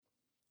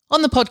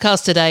On the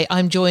podcast today,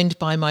 I'm joined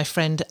by my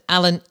friend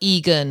Alan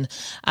Egan.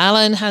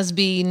 Alan has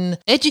been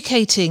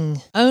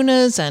educating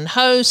owners and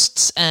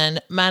hosts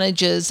and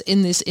managers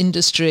in this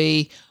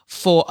industry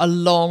for a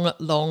long,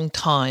 long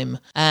time.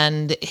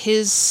 And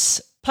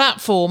his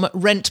platform,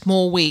 Rent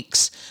More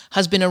Weeks,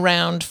 has been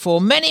around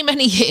for many,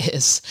 many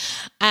years.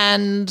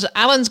 And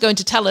Alan's going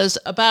to tell us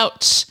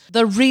about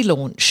the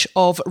relaunch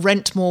of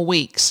Rent More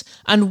Weeks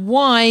and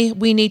why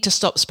we need to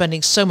stop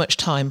spending so much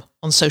time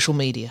on social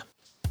media.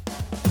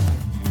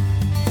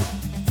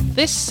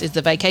 This is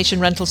the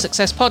Vacation Rental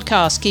Success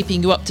Podcast,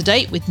 keeping you up to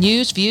date with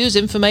news, views,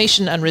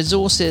 information and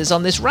resources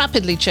on this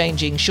rapidly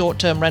changing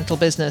short-term rental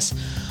business.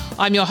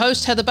 I'm your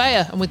host, Heather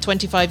Bayer, and with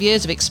 25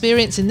 years of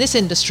experience in this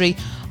industry,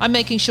 I'm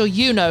making sure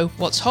you know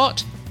what's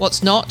hot,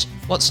 what's not,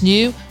 what's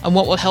new, and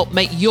what will help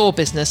make your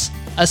business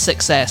a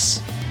success.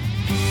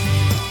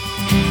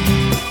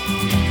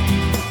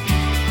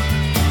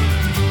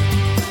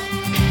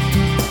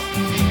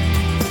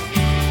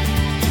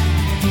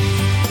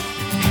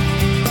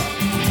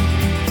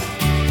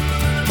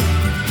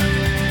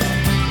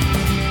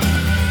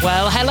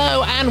 Well,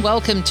 hello and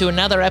welcome to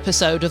another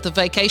episode of the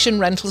Vacation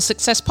Rental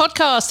Success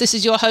Podcast. This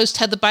is your host,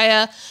 Heather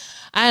Bayer.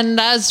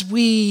 And as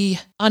we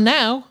are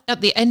now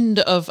at the end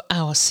of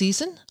our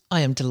season,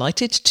 I am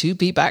delighted to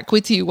be back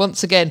with you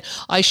once again.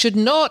 I should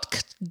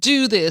not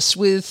do this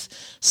with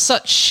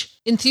such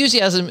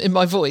enthusiasm in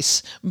my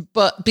voice,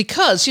 but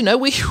because,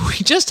 we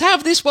just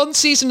have this one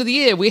season of the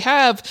year. We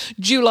have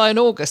July and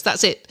August.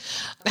 That's it.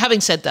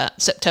 Having said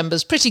that,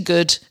 September's pretty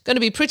good. Going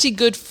to be pretty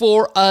good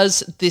for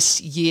us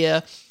this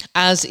year,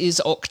 as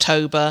is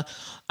October.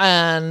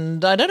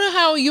 And I don't know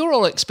how you're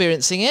all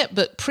experiencing it,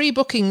 but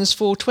pre-bookings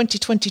for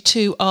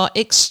 2022 are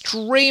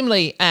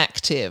extremely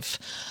active.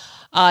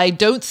 I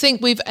don't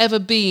think we've ever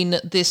been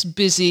this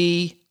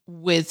busy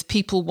with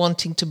people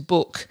wanting to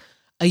book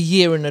a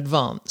year in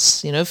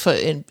advance.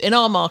 In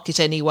our market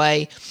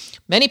anyway,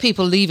 many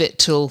people leave it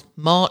till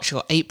March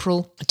or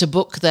April to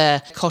book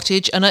their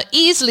cottage and are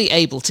easily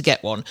able to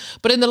get one.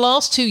 But in the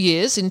last 2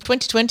 years, in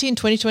 2020 and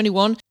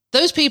 2021,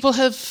 those people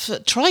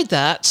have tried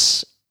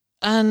that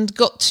and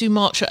got to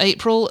March or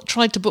April,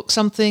 tried to book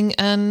something,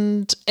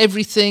 and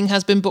everything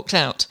has been booked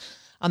out.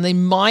 And they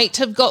might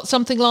have got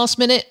something last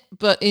minute,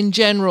 but in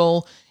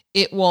general,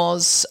 it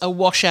was a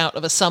washout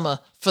of a summer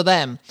for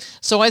them.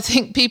 So I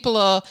think people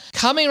are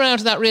coming around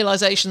to that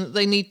realization that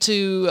they need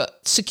to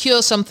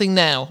secure something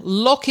now,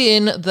 lock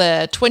in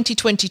their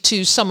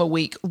 2022 summer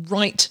week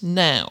right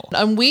now.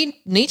 And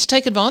we need to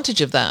take advantage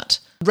of that.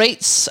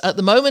 Rates at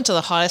the moment are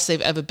the highest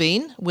they've ever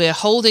been. We're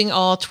holding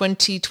our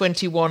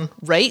 2021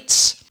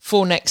 rates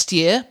for next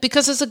year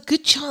because there's a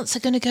good chance they're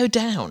going to go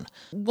down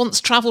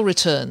once travel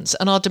returns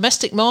and our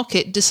domestic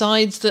market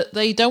decides that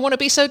they don't want to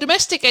be so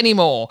domestic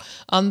anymore,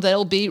 and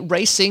they'll be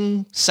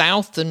racing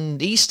south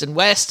and east and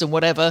west and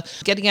whatever,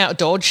 getting out of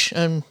Dodge,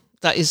 and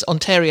that is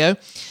Ontario,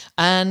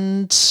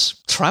 and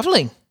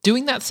traveling,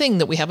 doing that thing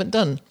that we haven't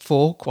done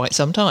for quite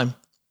some time.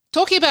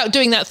 Talking about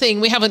doing that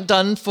thing we haven't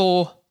done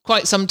for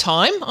quite some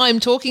time, I'm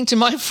talking to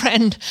my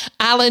friend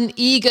Alan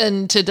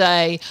Egan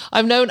today.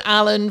 I've known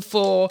Alan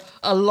for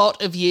a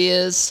lot of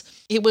years.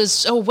 It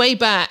was way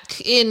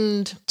back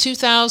in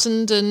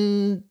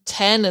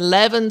 2010,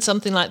 11,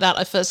 something like that,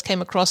 I first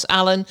came across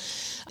Alan.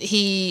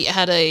 He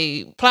had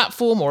a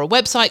platform or a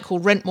website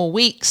called Rent More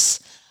Weeks,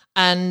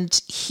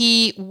 and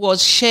he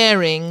was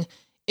sharing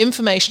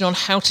information on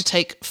how to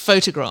take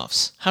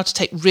photographs, how to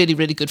take really,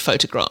 really good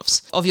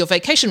photographs of your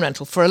vacation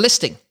rental for a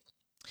listing.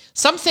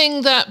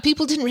 Something that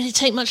people didn't really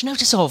take much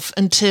notice of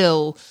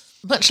until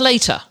much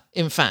later,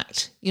 in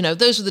fact.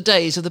 Those were the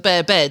days of the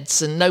bare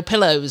beds and no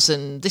pillows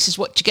and this is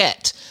what you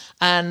get.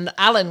 And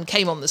Alan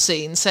came on the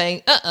scene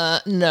saying,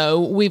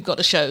 no, we've got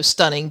to show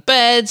stunning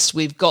beds.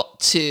 We've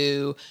got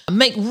to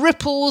make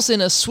ripples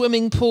in a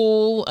swimming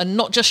pool and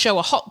not just show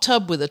a hot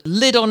tub with a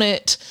lid on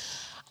it.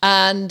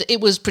 And it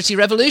was pretty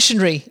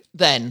revolutionary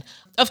then.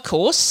 Of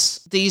course,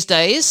 these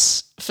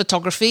days,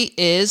 photography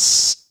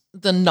is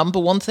the number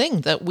one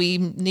thing that we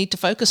need to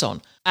focus on.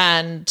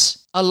 And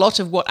a lot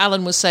of what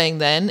Alan was saying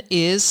then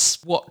is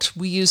what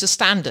we use as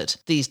standard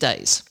these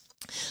days.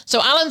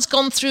 So Alan's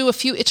gone through a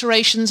few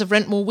iterations of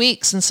Rent More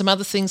Weeks and some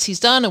other things he's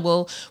done, and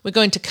we're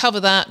going to cover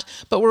that.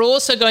 But we're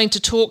also going to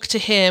talk to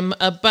him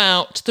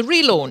about the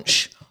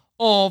relaunch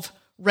of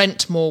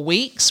Rent More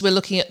Weeks. We're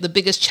looking at the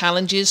biggest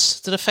challenges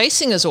that are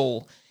facing us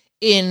all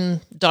in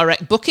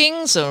direct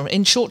bookings or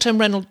in short-term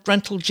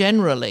rental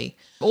generally.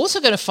 We're also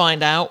going to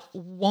find out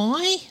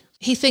why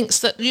he thinks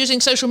that using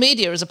social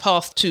media as a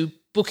path to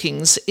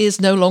bookings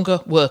is no longer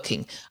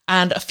working,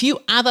 and a few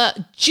other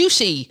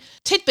juicy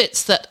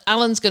tidbits that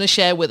Alan's going to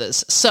share with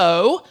us.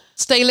 So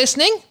stay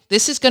listening.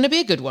 This is going to be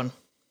a good one.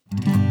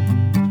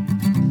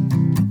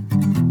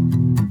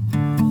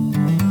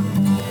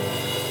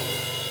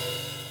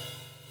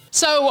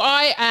 So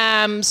I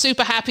am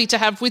super happy to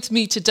have with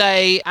me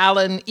today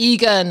Alan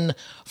Egan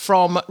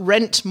from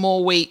Rent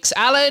More Weeks.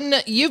 Alan,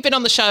 you've been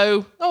on the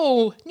show,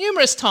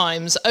 numerous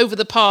times over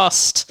the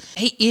past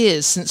 8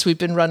 years since we've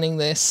been running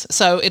this.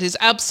 So it is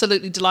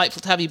absolutely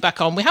delightful to have you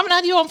back on. We haven't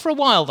had you on for a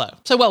while, though.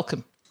 So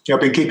welcome. Yeah,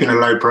 I've been keeping a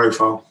low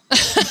profile.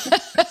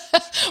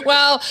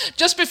 Well,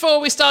 just before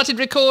we started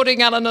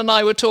recording, Alan and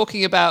I were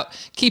talking about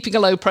keeping a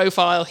low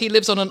profile. He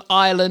lives on an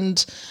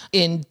island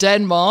in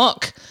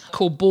Denmark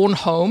called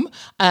Bornholm,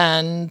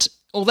 and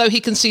although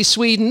he can see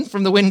Sweden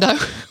from the window,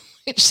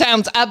 which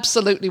sounds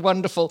absolutely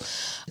wonderful,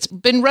 it's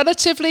been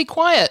relatively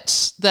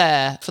quiet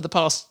there for the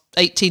past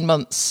 18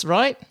 months,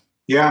 right?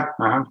 Yeah,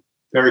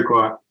 very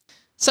quiet.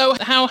 So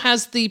how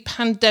has the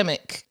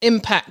pandemic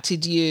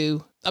impacted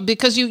you?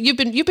 Because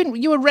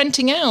you were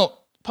renting out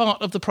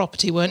part of the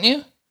property, weren't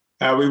you?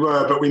 We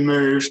were, but we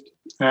moved.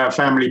 Our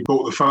family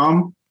bought the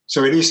farm,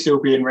 so it is still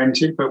being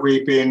rented, but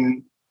we've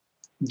been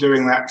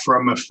doing that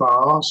from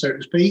afar, so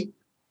to speak.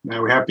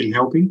 Now we have been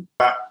helping,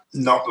 but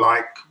not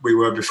like we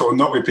were before,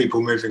 not with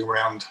people moving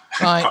around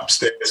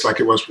upstairs like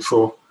it was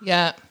before.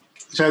 Yeah.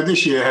 So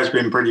this year has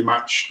been pretty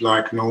much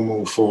like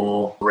normal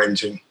for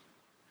renting.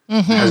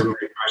 Mm-hmm. It hasn't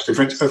made much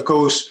difference. Of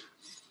course,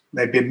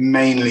 they've been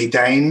mainly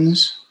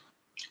Danes.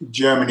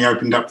 Germany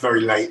opened up very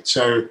late,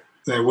 so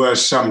there were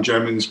some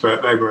Germans,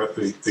 but they were at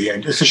the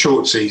end. It's a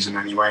short season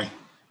anyway.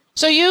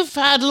 So you've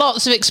had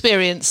lots of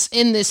experience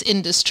in this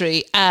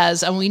industry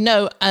and we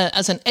know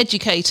as an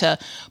educator,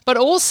 but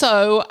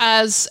also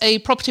as a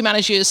property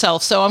manager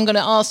yourself. So I'm going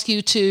to ask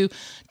you to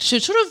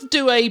sort of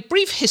do a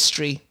brief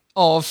history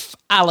of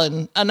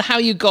Alan and how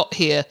you got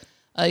here,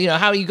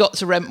 how you got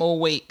to Rent More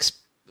Weeks.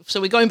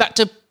 So we're going back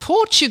to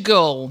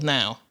Portugal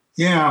now.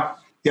 Yeah,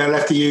 I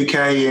left the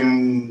UK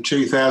in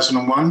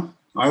 2001.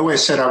 I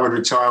always said I would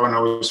retire when I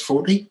was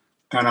 40,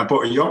 and I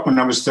bought a yacht when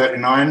I was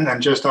 39,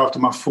 and just after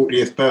my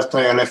 40th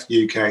birthday, I left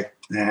the UK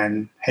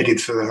and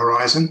headed for the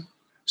horizon.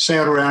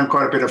 Sailed around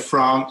quite a bit of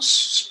France,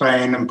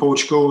 Spain and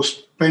Portugal,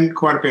 spent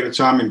quite a bit of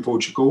time in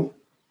Portugal,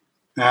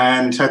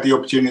 and had the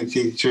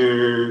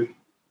opportunity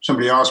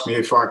somebody asked me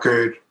if I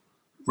could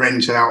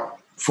rent out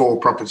 4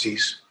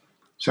 properties.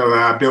 So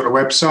I built a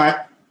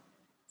website,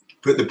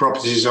 put the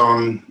properties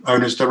on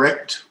Owners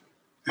Direct.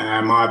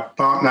 My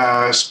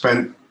partner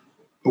spent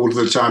all of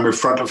the time with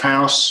front of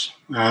house,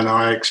 and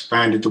I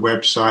expanded the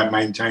website,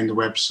 maintained the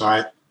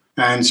website,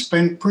 and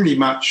spent pretty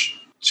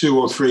much 2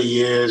 or 3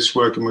 years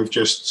working with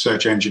just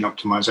search engine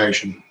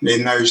optimization.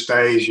 In those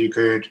days, you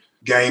could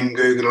game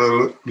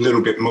Google a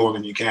little bit more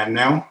than you can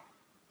now.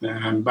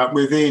 But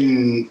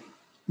within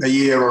a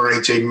year or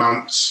 18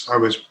 months, I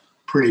was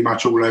pretty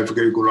much all over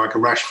Google like a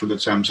rash for the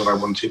terms that I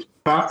wanted.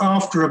 But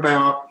after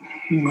about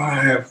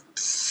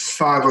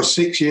 5 or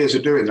 6 years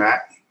of doing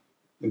that,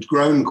 it's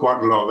grown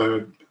quite a lot. There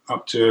were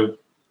up to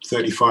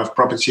 35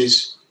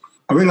 properties.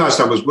 I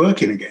realised I was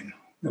working again.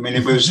 I mean,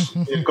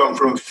 it gone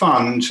from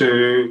fun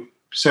to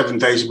 7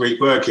 days a week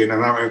working,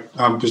 and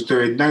I was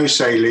doing no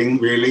sailing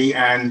really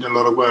and a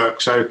lot of work.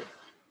 So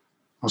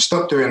I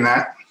stopped doing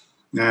that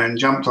and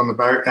jumped on the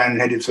boat and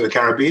headed for the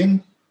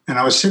Caribbean. And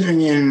I was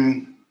sitting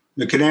in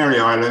the Canary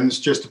Islands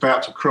just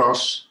about to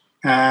cross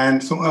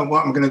and thought, well,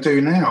 what am I going to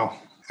do now?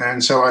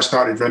 And so I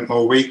started Rent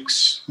More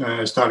Weeks,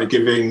 started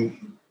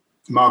giving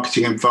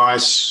marketing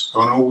advice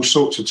on all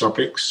sorts of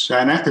topics.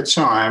 And at the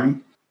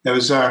time, there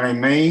was only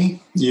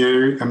me,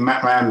 you, and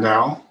Matt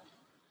Landau.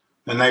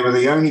 And they were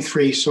the only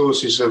 3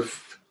 sources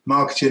of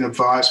marketing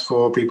advice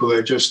for people that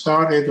had just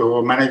started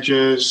or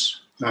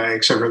managers,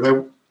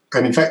 etc.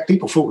 And in fact,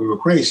 people thought we were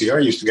crazy. I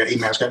used to get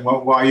emails going,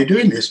 well, why are you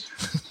doing this?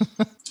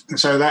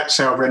 So that's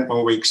how Rent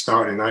More Week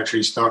started. I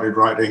actually started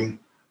writing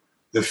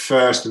the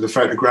first of the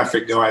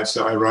photographic guides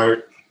that I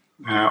wrote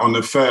on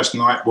the first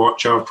night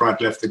watch after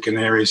I'd left the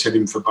Canaries,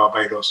 heading for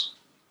Barbados.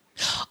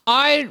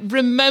 I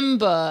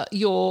remember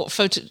your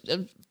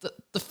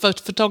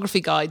photography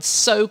guides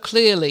so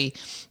clearly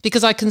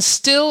because I can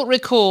still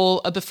recall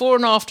a before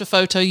and after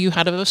photo you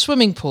had of a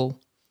swimming pool.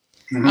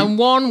 Mm-hmm. And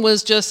one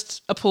was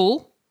just a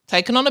pool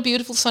taken on a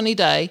beautiful sunny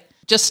day,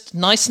 just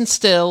nice and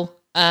still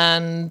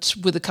and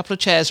with a couple of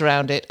chairs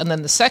around it. And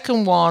then the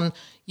second one,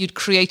 you'd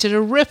created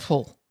a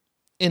ripple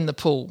in the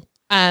pool.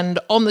 And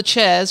on the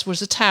chairs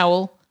was a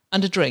towel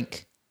and a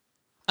drink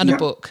and a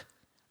book.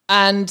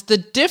 And the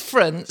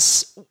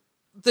difference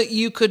that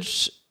you could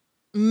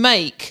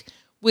make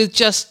with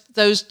just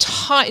those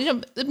tiny,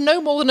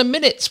 no more than a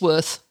minute's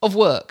worth of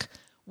work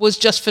was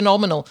just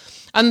phenomenal.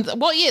 And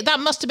what year? That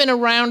must have been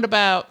around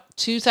about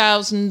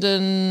 2000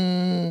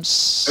 and...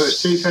 It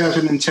was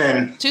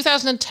 2010.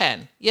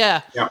 2010,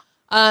 yeah.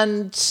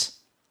 And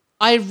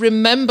I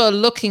remember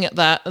looking at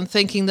that and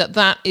thinking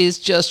that is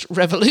just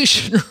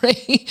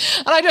revolutionary.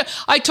 And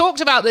I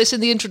talked about this in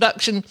the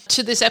introduction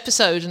to this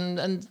episode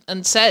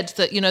and said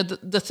that,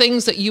 the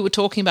things that you were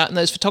talking about in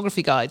those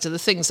photography guides are the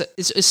things that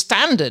is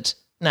standard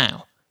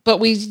now. But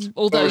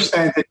although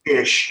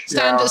standard-ish.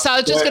 Standard, so I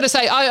was just going to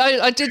say,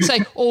 I did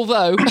say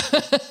although.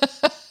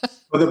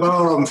 Well, the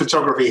bar on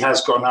photography has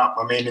gone up.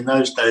 I mean, in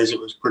those days, it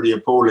was pretty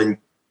appalling.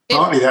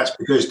 Partly that's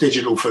because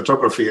digital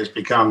photography has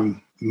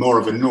become more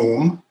of a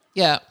norm.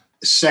 Yeah.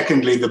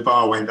 Secondly, the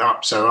bar went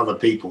up, so other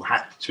people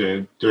had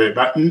to do it.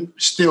 But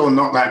still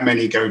not that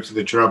many go to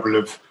the trouble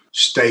of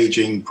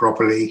staging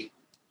properly.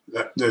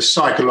 The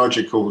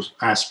psychological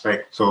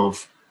aspect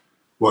of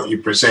what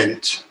you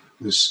present,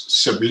 the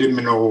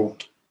subliminal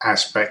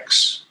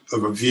aspects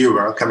of a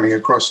viewer coming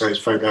across those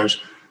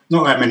photos,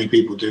 not that many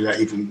people do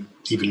that even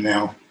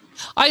now.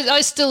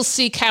 I still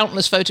see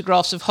countless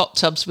photographs of hot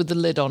tubs with the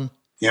lid on.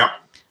 Yeah.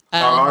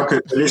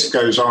 The list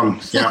goes on.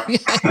 Yeah.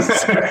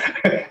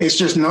 It's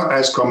just not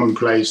as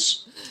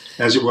commonplace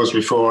as it was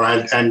before.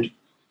 And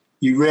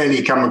you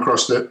rarely come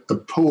across the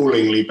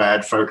appallingly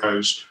bad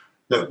photos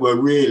that were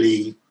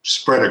really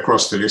spread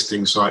across the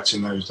listing sites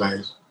in those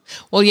days.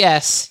 Well,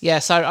 yes.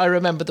 I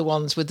remember the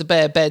ones with the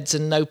bare beds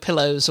and no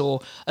pillows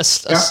or a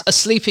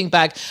sleeping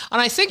bag.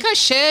 And I think I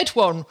shared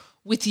one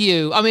with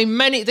you. I mean,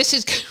 this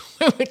is...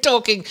 We're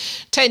talking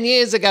 10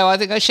 years ago. I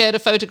think I shared a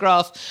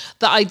photograph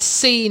that I'd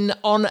seen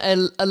on a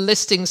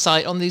listing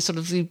site on the sort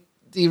of the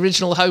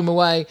original Home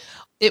Away.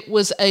 It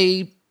was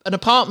an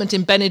apartment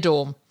in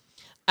Benidorm,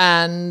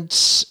 and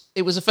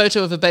it was a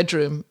photo of a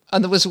bedroom,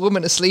 and there was a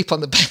woman asleep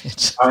on the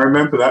bed. I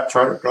remember that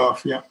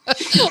photograph, yeah.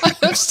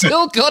 I've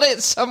still got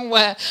it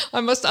somewhere. I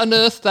must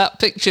unearth that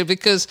picture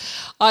because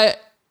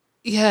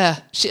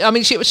she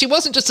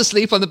wasn't just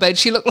asleep on the bed.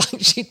 She looked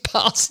like she'd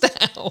passed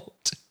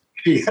out.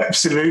 She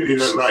absolutely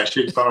looked like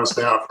she'd passed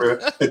out for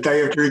a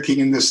day of drinking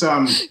in the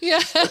sun. Yeah,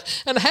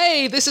 and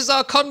hey, this is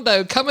our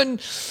condo. Come and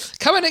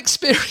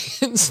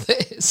experience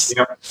this.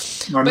 Yeah,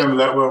 I remember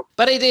that well.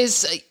 But it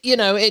is,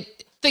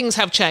 things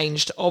have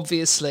changed,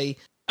 obviously.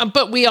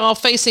 But we are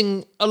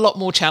facing a lot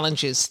more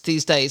challenges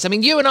these days. I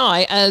mean, you and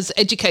I, as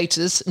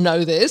educators,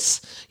 know this.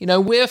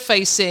 We're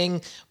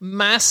facing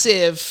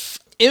massive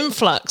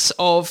influx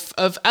of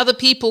other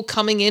people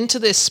coming into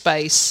this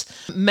space,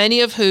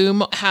 many of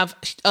whom have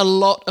a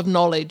lot of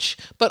knowledge,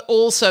 but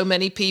also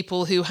many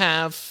people who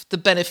have the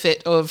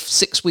benefit of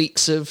 6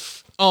 weeks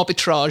of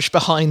arbitrage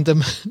behind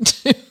them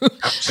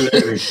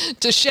Absolutely.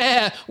 to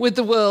share with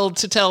the world,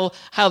 to tell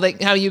how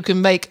you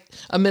can make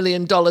 $1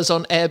 million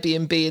on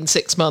Airbnb in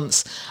 6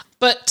 months.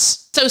 But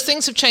so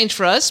things have changed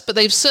for us, but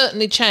they've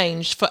certainly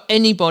changed for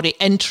anybody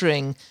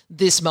entering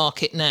this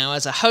market now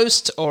as a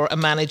host or a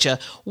manager.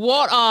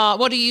 What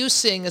are you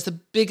seeing as the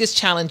biggest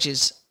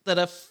challenges that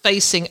are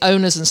facing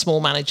owners and small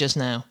managers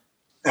now?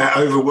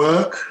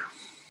 Overwork,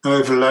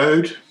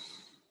 overload,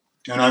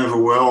 and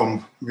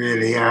overwhelm,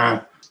 really.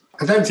 I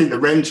don't think the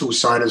rental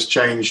side has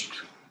changed.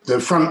 The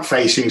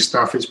front-facing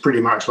stuff is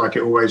pretty much like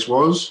it always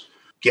was.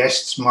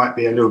 Guests might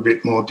be a little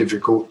bit more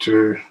difficult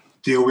to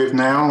deal with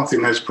now. I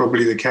think that's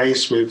probably the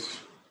case with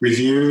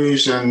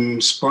reviews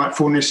and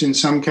spitefulness in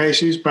some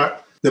cases.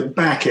 But the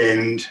back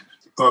end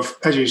of,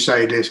 as you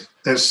say,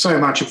 there's so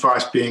much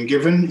advice being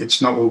given.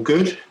 It's not all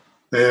good.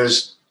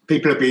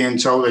 People are being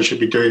told they should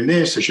be doing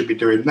this, they should be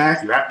doing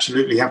that. You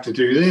absolutely have to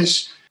do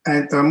this.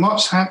 And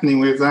what's happening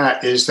with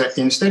that is that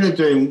instead of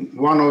doing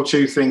one or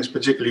two things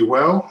particularly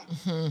well,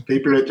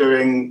 people are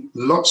doing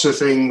lots of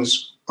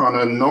things on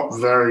a not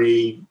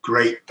very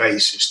great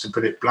basis, to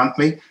put it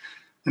bluntly.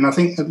 And I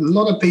think a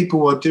lot of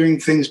people are doing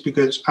things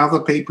because other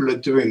people are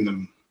doing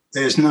them.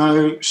 There's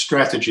no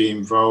strategy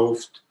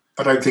involved.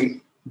 I don't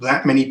think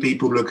that many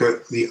people look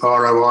at the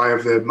ROI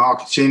of their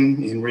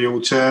marketing in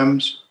real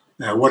terms.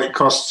 What it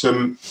costs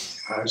them,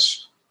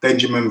 as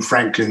Benjamin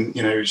Franklin,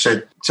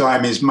 said,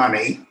 time is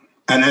money.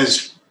 And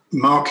as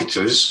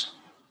marketers,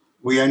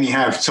 we only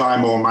have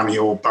time or money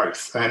or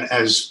both. And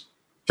as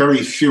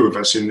very few of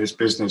us in this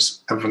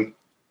business have a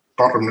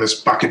bottomless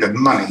bucket of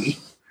money,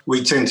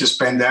 we tend to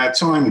spend our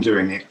time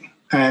doing it.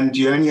 And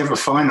you only have a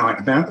finite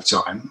amount of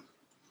time.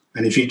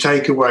 And if you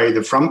take away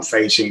the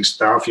front-facing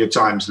stuff, your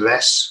time's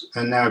less.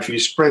 And now if you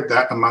spread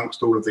that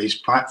amongst all of these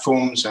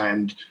platforms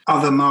and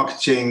other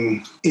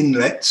marketing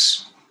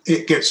inlets,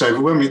 it gets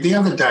overwhelming. The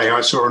other day,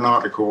 I saw an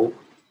article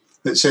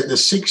that said the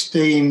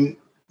 16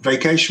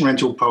 vacation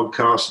rental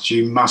podcasts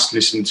you must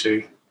listen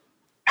to.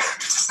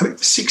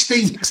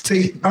 16.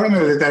 I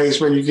remember the days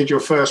when you did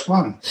your first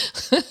one.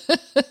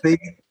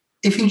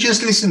 If you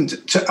just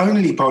listened to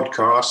only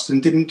podcasts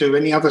and didn't do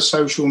any other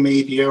social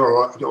media,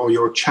 or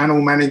your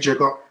channel manager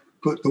got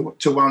put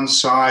to one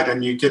side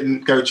and you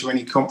didn't go to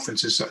any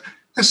conferences,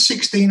 that's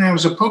 16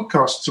 hours of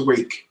podcasts a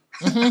week.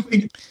 I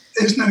mean,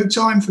 there's no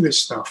time for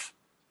this stuff.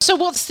 So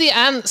what's the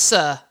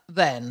answer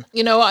then?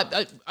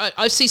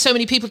 I see so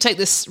many people take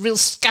this real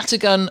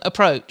scattergun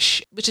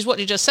approach, which is what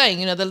you're just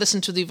saying. They'll listen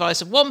to the advice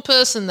of one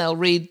person, they'll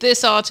read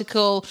this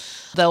article,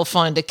 they'll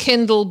find a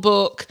Kindle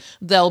book,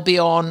 they'll be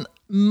on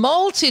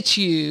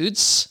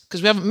multitudes,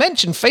 because we haven't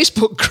mentioned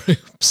Facebook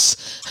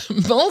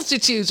groups,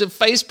 multitudes of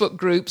Facebook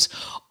groups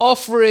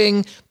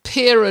offering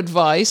peer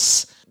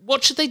advice.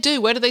 What should they do?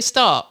 Where do they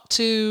start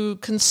to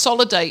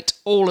consolidate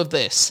all of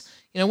this?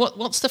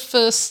 What's the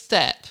first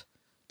step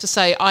to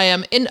say, I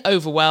am in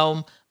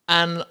overwhelm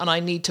and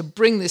I need to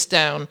bring this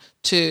down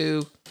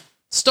to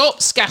stop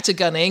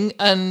scattergunning?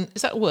 And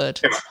is that a word?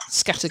 Yeah.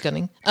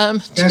 Scattergunning.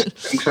 Yes, I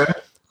think so.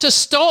 to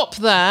stop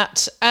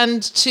that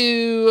and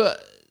to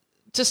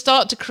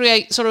start to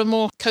create sort of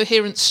more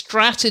coherent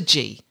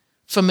strategy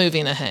for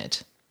moving ahead?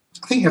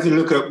 I think you have to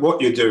look at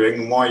what you're doing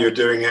and why you're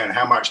doing it and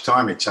how much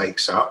time it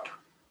takes up,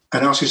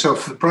 and ask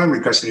yourself, the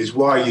primary question is,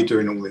 why are you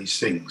doing all these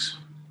things?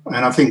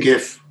 And I think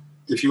if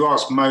you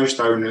ask most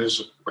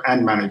owners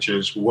and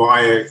managers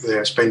why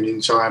they're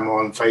spending time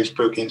on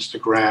Facebook,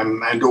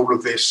 Instagram, and all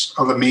of this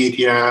other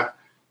media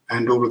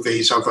and all of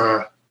these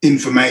other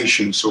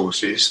information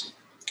sources,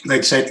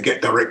 they'd say to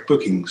get direct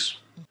bookings.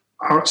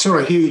 I saw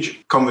a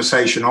huge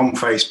conversation on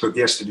Facebook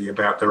yesterday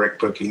about direct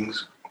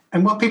bookings.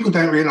 And what people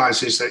don't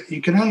realise is that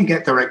you can only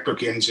get direct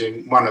bookings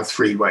in one of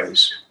three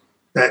ways.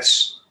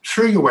 That's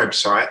through your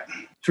website,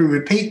 through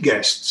repeat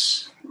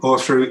guests, or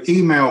through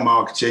email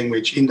marketing,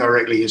 which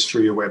indirectly is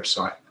through your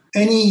website.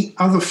 Any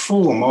other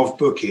form of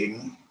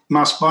booking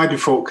must by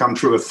default come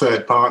through a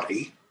third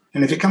party.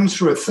 And if it comes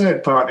through a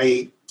third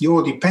party,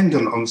 you're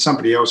dependent on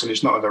somebody else and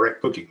it's not a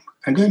direct booking.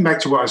 And going back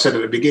to what I said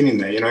at the beginning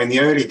there, in the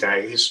early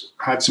days,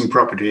 I had some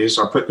properties,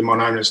 I put them on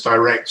Owners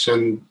Direct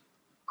and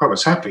I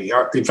was happy.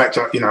 In fact,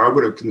 I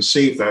would have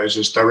conceived those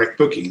as direct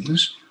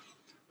bookings.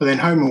 But then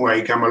Home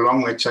Away come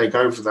along, they take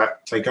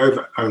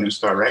over Owners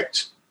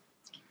Direct,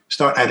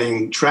 start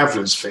adding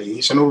travellers'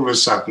 fees, and all of a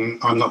sudden,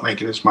 I'm not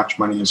making as much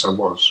money as I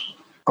was.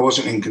 I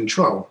wasn't in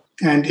control.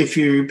 And if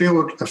you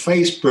build a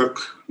Facebook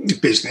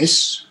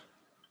business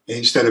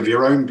instead of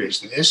your own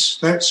business,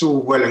 that's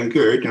all well and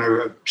good.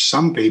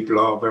 Some people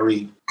are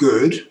very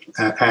good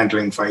at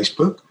handling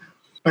Facebook.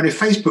 But if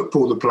Facebook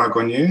pull the plug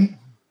on you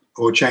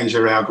or change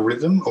their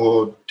algorithm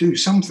or do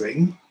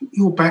something,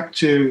 you're back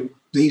to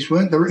these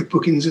weren't direct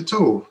bookings at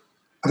all.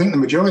 I think the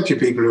majority of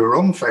people who are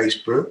on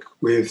Facebook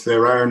with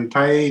their own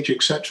page,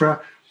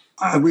 etc.,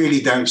 I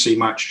really don't see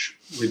much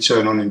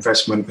return on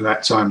investment for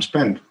that time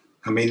spent.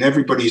 I mean,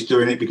 everybody's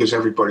doing it because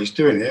everybody's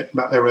doing it,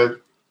 but there are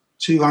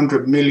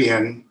 200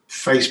 million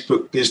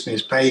Facebook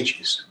business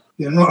pages.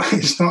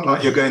 It's not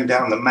like you're going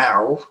down the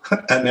mall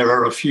and there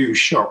are a few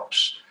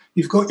shops.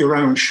 You've got your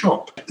own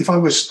shop. If I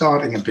was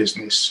starting a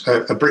business,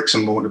 a bricks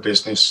and mortar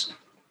business,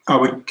 I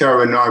would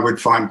go and I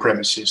would find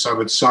premises. I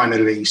would sign a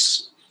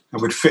lease. I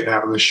would fit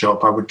out of the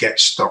shop. I would get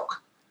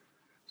stock.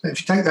 So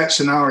if you take that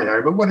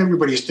scenario, but what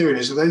everybody's doing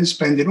is they're then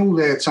spending all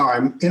their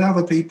time in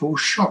other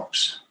people's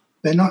shops.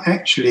 They're not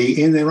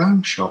actually in their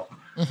own shop.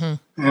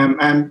 Mm-hmm.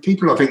 And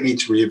people, I think, need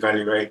to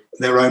reevaluate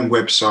their own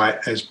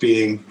website as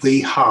being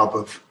the hub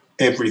of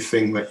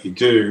everything that you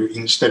do,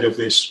 instead of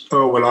this,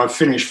 I've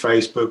finished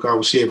Facebook,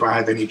 I'll see if I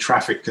had any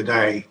traffic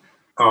today.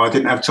 I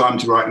didn't have time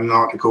to write an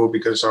article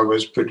because I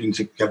was putting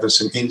together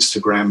some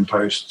Instagram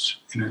posts.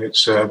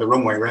 It's the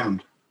wrong way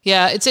around.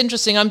 Yeah, it's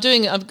interesting.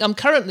 I'm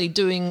currently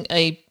doing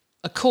a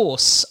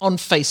course on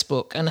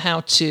Facebook and how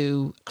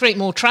to create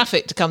more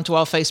traffic to come to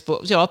our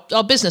Facebook,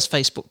 our business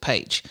Facebook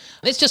page.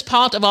 It's just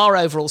part of our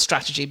overall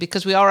strategy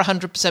because we are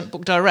 100%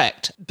 book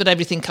direct, but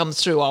everything comes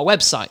through our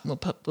website.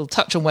 We'll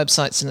touch on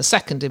websites in a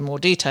second in more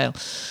detail.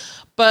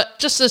 But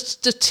just the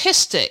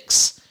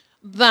statistics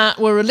that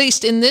were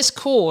released in this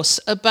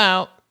course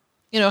about,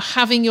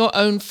 having your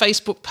own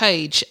Facebook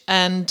page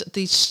and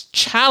the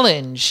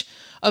challenge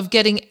of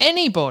getting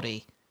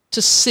anybody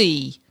to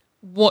see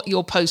what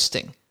you're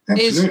posting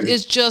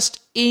is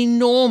just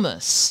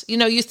enormous.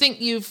 You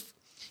think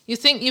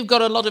you've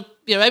got a lot of,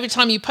 every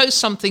time you post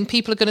something,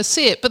 people are going to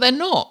see it, but they're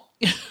not.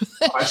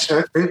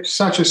 It's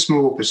such a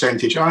small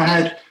percentage. I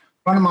had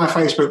one of my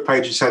Facebook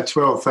pages had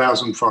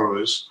 12,000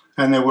 followers,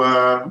 and there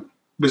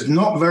was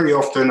not very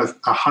often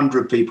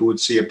 100 people would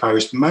see a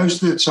post.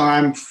 Most of the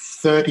time,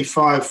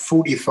 35,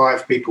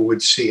 45 people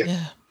would see it.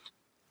 Yeah.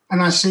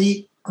 And I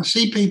see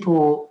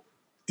people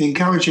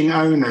encouraging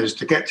owners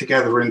to get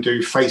together and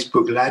do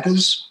Facebook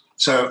ladders.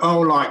 So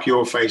I'll like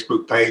your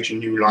Facebook page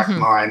and you like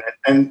mine.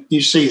 And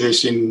you see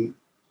this in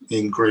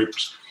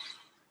groups.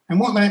 And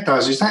what that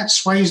does is that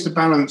sways the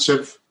balance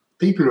of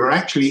people who are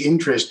actually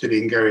interested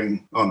in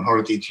going on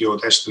holiday to your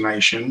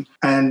destination.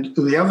 And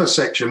the other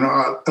section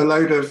are a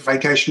load of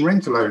vacation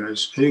rental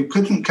owners who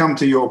couldn't come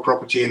to your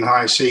property in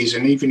high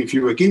season, even if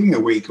you were giving a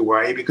week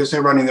away, because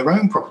they're running their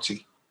own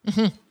property.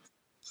 Mm-hmm.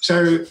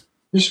 So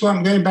this is what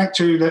I'm going back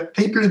to, that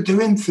people are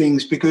doing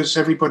things because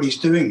everybody's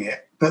doing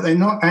it, but they're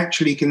not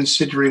actually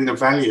considering the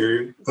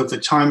value of the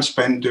time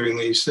spent doing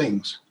these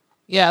things.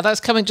 Yeah, that's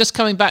coming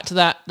back to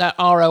that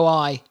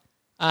ROI.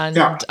 And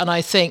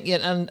I think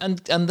and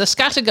the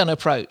scattergun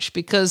approach,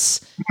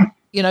 because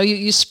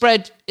you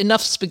spread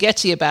enough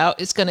spaghetti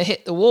about, it's going to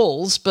hit the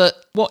walls,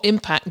 but what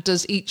impact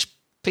does each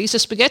piece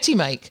of spaghetti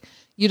make?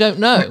 You don't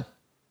know.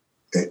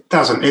 It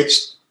doesn't.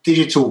 It's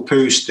digital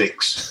poo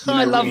sticks.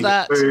 I love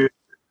that.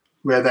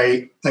 Where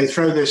they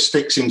throw their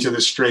sticks into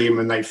the stream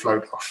and they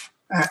float off.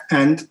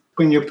 And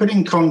when you're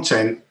putting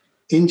content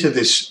into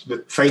this the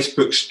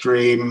Facebook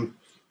stream,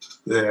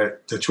 the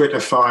Twitter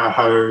fire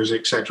hose,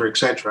 et cetera,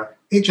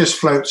 it just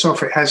floats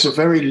off. It has a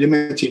very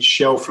limited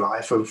shelf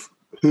life of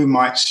who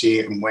might see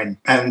it and when.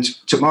 And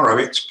tomorrow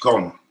it's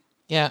gone.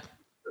 Yeah.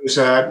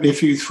 So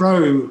if you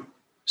throw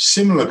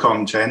similar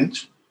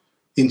content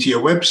into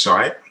your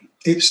website,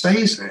 it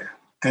stays there.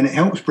 and it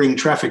helps bring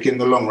traffic in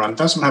the long run. It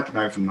doesn't happen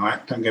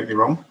overnight, don't get me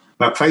wrong.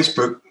 But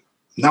Facebook,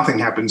 nothing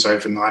happens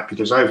overnight,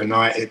 because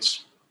overnight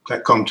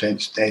that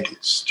content's dead.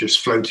 It's just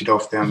floated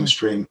off down the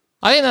stream.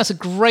 I think that's a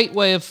great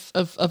way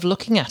of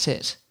looking at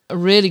it.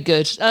 Really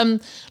good.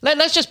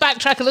 Let's just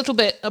backtrack a little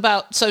bit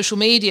about social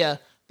media,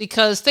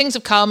 because things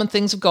have come and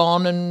things have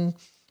gone. And,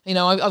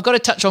 I've got to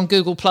touch on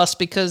Google Plus,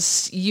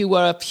 because you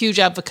were a huge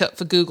advocate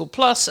for Google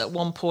Plus at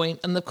one point,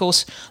 and of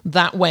course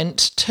that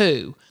went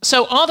too.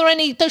 So are there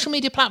any social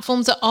media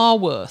platforms that are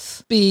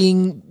worth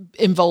being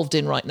involved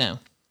in right now?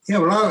 Yeah,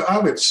 well, I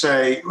would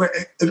say,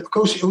 of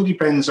course, it all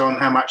depends on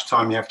how much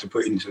time you have to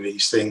put into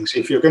these things.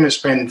 If you're going to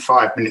spend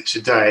 5 minutes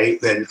a day,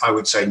 then I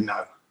would say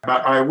no.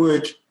 But I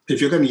would, if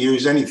you're going to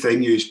use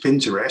anything, use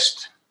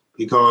Pinterest,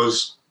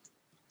 because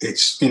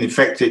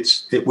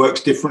it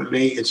works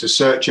differently. It's a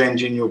search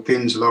engine. Your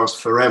pins last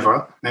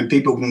forever, and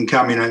people can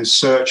come in and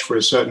search for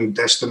a certain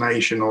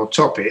destination or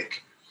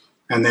topic,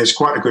 and there's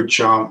quite a good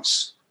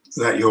chance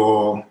that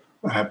your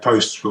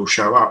posts will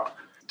show up.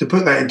 To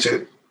put that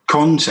into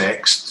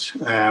context,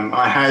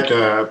 I had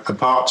a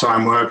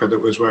part-time worker that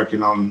was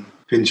working on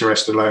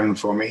Pinterest alone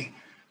for me,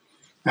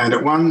 and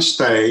at one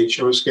stage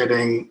I was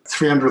getting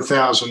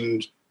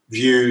 300,000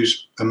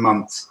 views a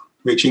month,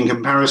 which in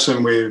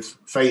comparison with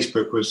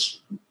Facebook was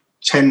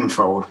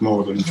tenfold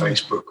more than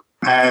Facebook.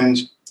 And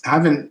I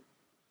haven't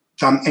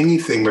done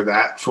anything with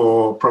that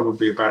for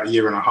probably about a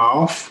year and a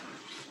half,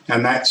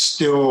 and that's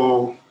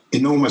still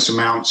enormous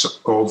amounts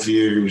of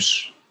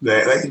views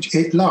there.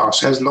 It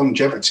lasts, has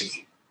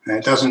longevity.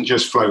 It doesn't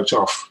just float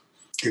off.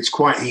 It's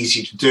quite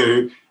easy to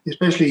do,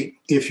 especially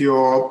if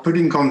you're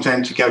putting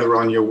content together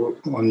on your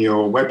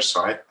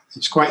website.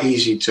 It's quite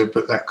easy to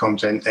put that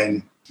content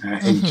then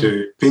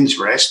into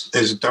Pinterest.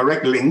 There's a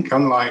direct link,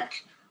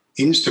 unlike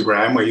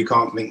Instagram, where you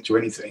can't link to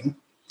anything.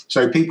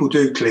 So people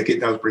do click. It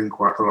does bring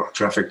quite a lot of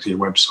traffic to your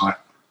website.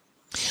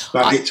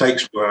 But it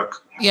takes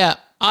work. Yeah.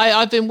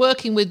 I've been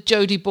working with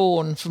Jodie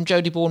Bourne from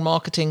Jodie Bourne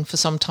Marketing for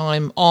some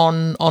time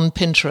on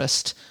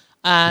Pinterest.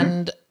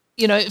 And,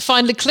 it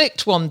finally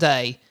clicked one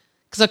day,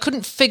 because I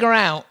couldn't figure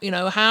out,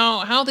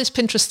 how this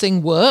Pinterest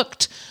thing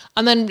worked.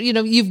 And then,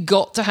 you've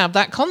got to have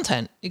that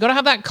content. You've got to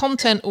have that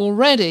content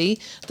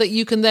already that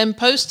you can then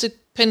post to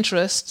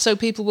Pinterest, so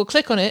people will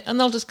click on it and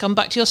they'll just come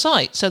back to your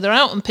site. So they're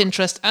out on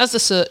Pinterest as the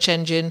search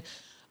engine,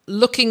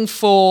 looking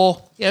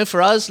for,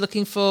 for us,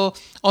 looking for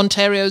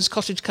Ontario's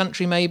cottage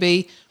country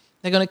maybe.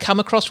 They're going to come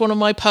across one of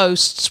my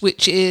posts,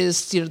 which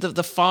is,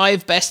 the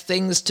 5 best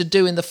things to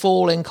do in the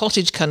fall in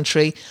cottage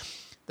country.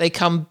 They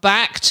come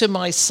back to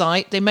my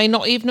site. They may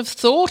not even have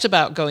thought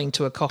about going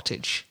to a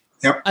cottage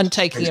and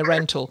taking a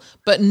rental.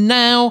 But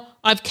now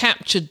I've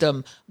captured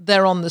them.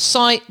 They're on the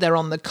site. They're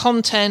on the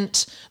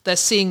content. They're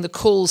seeing the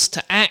calls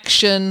to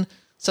action.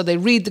 So they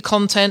read the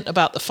content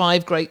about the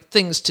 5 great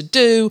things to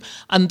do,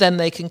 and then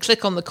they can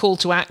click on the call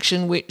to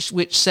action,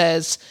 which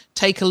says,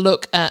 take a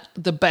look at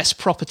the best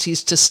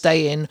properties to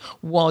stay in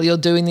while you're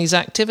doing these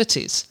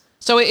activities.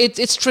 So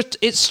it's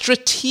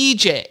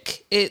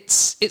strategic.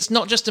 It's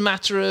not just a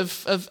matter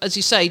of, as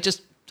you say,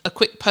 just a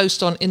quick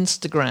post on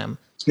Instagram.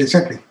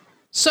 Exactly.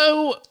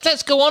 So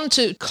let's go on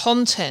to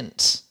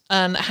content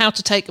and how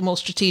to take a more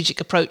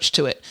strategic approach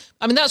to it.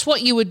 I mean, that's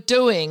what you were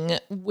doing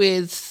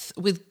with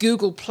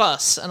Google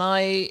Plus, and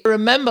I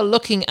remember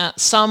looking at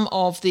some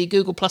of the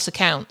Google Plus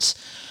accounts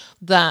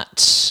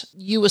that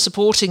you were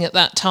supporting at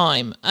that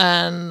time,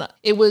 and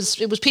it was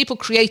people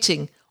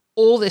creating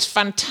all this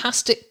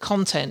fantastic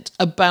content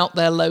about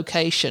their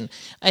location.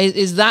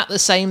 Is that the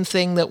same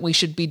thing that we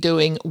should be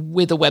doing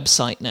with a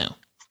website now?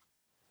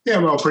 Yeah,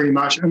 well, pretty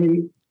much. I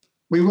mean,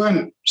 we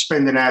weren't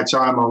spending our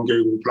time on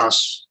Google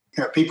Plus.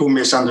 People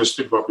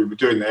misunderstood what we were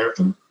doing there.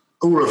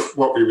 All of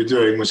what we were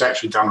doing was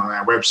actually done on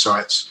our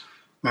websites.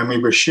 And we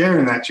were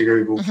sharing that to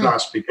Google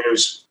Plus,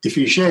 because if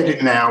you shared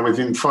it now,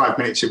 within 5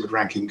 minutes, it would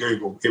rank in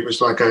Google. It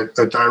was like a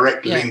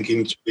direct link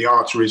into the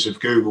arteries of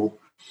Google.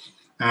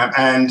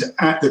 And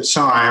at the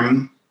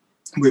time,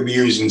 we were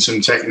using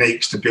some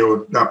techniques to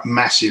build up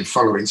massive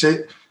followings.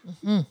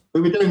 We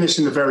were doing this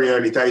in the very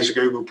early days of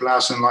Google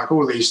Plus, and like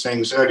all these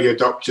things, early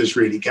adopters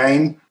really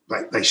gain.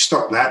 Like they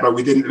stopped that, but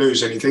we didn't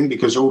lose anything,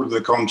 because all of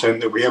the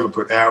content that we ever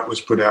put out was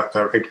put out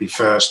directly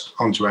first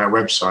onto our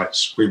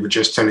websites. We were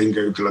just telling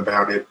Google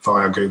about it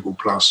via Google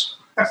Plus.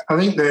 I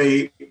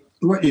think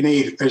what you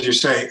need, as you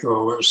say,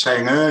 or what I was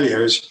saying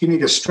earlier, is you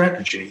need a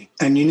strategy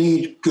and you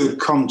need good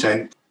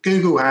content.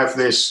 Google have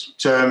this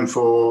term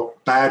for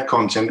bad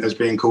content as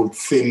being called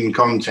thin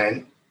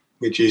content,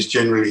 which is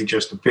generally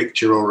just a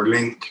picture or a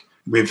link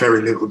with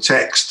very little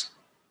text.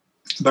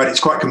 But it's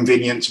quite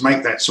convenient to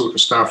make that sort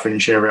of stuff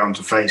and share it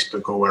onto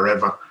Facebook or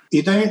wherever.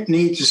 You don't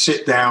need to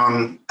sit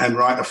down and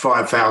write a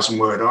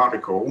 5,000-word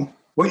article.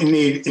 What you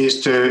need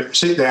is to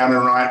sit down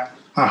and write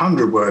a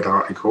 100-word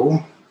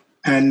article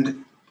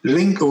and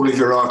link all of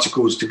your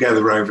articles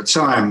together over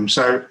time.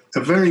 So a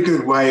very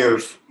good way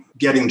of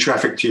getting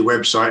traffic to your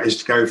website is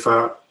to go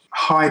for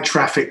high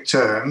traffic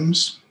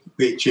terms,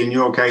 which in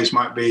your case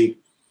might be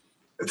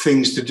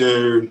things to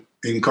do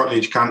in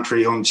cottage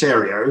country,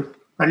 Ontario.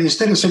 And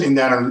instead of sitting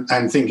down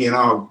and thinking,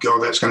 oh,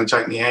 God, that's going to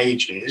take me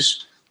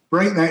ages,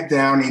 break that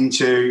down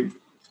into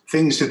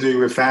things to do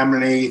with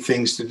family,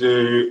 things to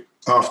do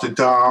after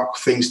dark,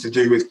 things to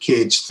do with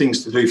kids,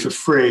 things to do for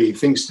free,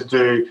 things to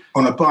do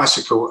on a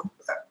bicycle.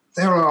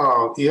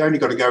 You only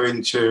got to go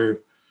into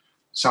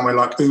somewhere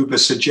like Uber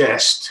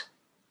Suggest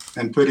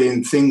and put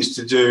in things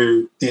to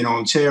do in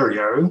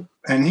Ontario,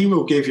 and he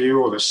will give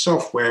you, or the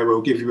software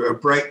will give you, a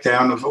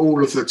breakdown of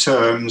all of the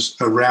terms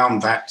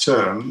around that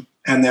term,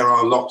 and there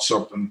are lots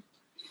of them.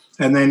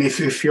 And then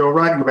if you're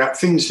writing about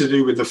things to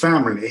do with the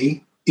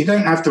family, you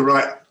don't have to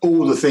write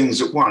all the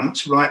things at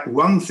once. Write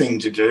one thing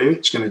to do.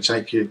 It's going to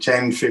take you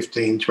 10,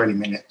 15, 20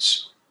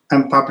 minutes,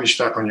 and publish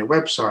that on your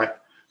website.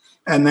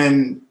 And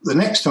then the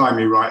next time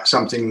you write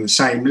something, the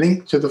same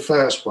link to the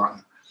first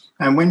one.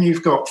 And when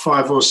you've got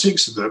 5 or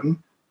 6 of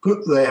them,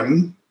 put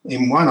them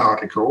in one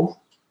article,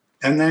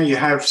 and now you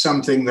have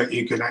something that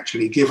you can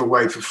actually give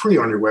away for free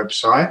on your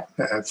website.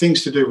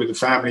 Things to do with the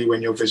family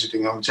when you're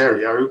visiting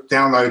Ontario.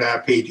 Download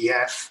our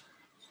PDF.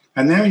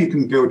 And now you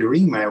can build your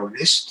email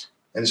list.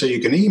 And so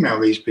you can email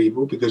these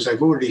people because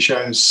they've already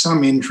shown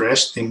some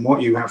interest in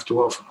what you have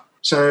to offer.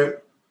 So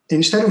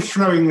instead of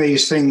throwing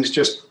these things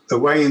just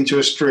away into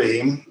a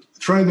stream,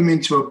 throw them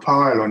into a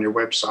pile on your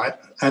website.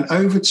 And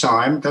over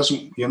time,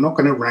 you're not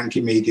going to rank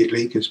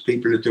immediately because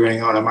people are doing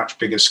it on a much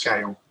bigger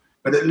scale.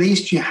 But at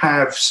least you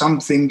have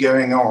something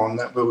going on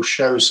that will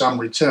show some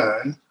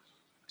return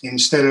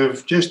instead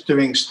of just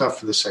doing stuff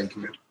for the sake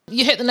of it.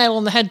 You hit the nail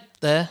on the head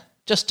there,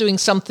 just doing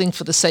something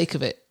for the sake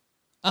of it.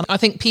 And I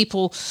think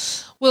people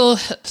will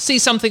see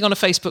something on a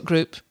Facebook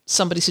group,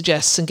 somebody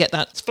suggests, and get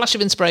that flash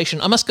of inspiration.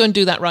 I must go and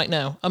do that right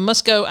now. I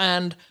must go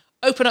and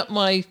open up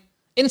my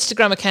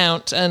Instagram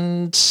account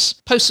and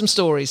post some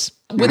stories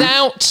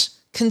without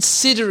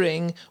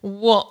considering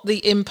what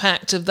the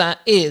impact of that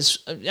is.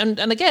 And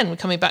again, we're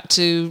coming back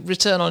to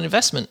return on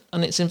investment,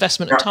 and it's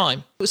investment of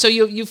time. So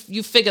you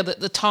figure that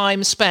the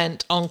time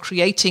spent on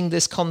creating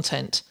this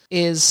content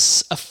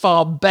is a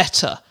far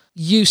better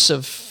use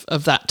of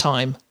that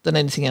time than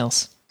anything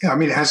else. Yeah, I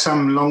mean, it has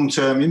some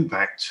long-term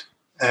impact.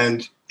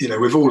 And,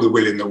 with all the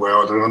will in the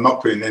world, and I'm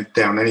not putting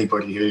down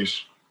anybody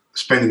who's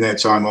spending their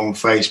time on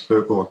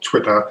Facebook or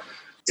Twitter,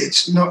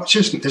 it's not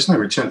just, there's no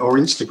return, or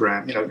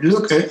Instagram.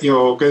 Look at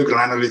your Google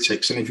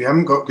Analytics, and if you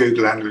haven't got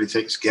Google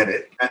Analytics, get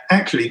it. And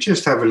actually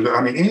just have a look.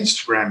 I mean,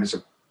 Instagram is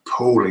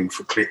appalling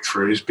for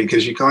click-throughs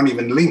because you can't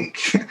even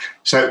link.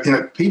 So,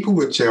 people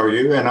would tell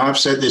you, and I've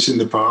said this in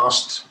the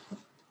past,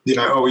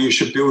 you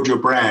should build your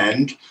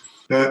brand.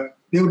 But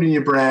building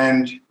your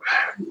brand,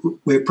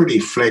 we're pretty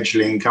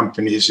fledgling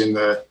companies in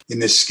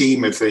the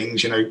scheme of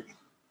things.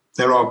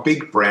 There are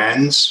big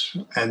brands,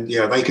 and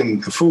they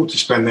can afford to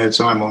spend their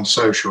time on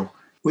social.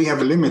 We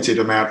have a limited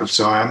amount of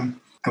time,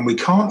 and we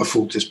can't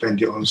afford to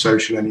spend it on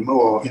social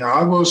anymore.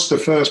 I was the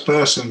first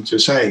person to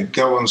say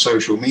go on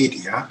social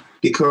media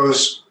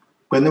because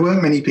when there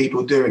weren't many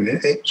people doing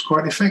it, it was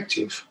quite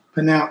effective.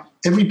 But now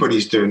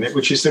everybody's doing it,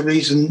 which is the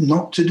reason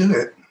not to do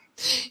it.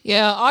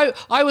 Yeah,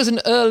 I was an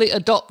early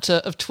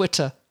adopter of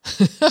Twitter.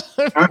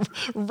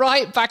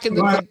 right back in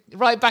the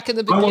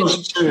beginning. I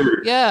was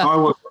too. Yeah, I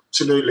was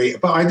absolutely,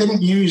 but I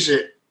didn't use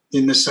it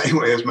in the same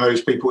way as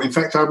most people. In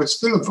fact, I would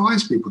still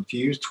advise people to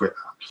use Twitter,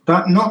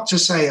 but not to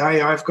say,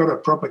 "Hey, I've got a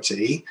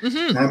property."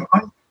 Mm-hmm.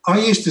 I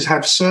used to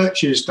have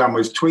searches done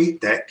with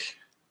TweetDeck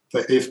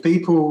that if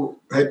people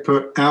had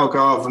put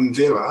Algarve and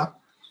Villa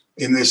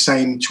in the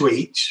same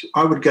tweet,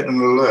 I would get an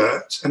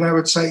alert and I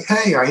would say,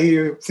 "Hey, I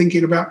hear you're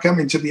thinking about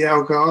coming to the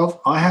Algarve.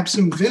 I have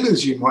some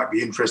villas you might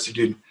be interested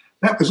in."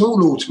 That was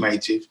all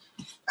automated.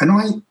 And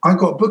I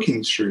got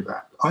bookings through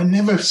that. I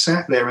never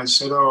sat there and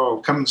said,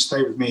 "Oh, come and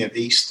stay with me at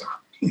Easter."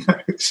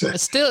 I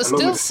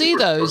still see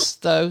those,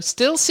 though.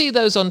 Still see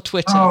those on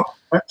Twitter. Oh,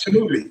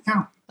 absolutely.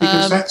 Yeah.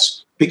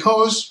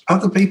 Because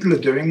other people are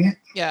doing it.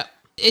 Yeah.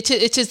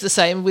 It is the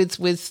same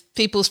with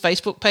people's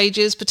Facebook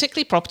pages,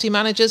 particularly property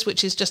managers,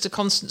 which is just a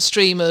constant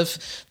stream of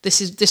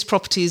this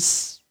property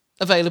is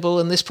available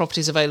and this property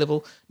is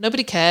available.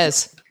 Nobody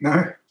cares.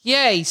 No.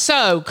 Yay.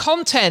 So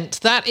content,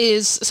 that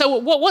is, so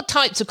what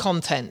types of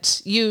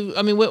content?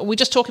 We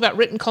just talk about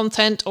written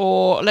content,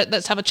 or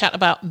let's have a chat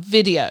about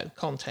video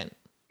content.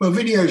 Well,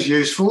 video is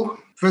useful.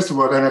 First of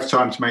all, I don't have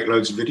time to make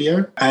loads of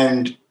video,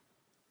 and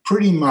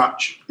pretty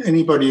much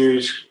anybody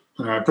who's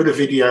put a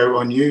video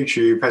on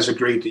YouTube has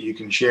agreed that you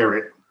can share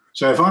it.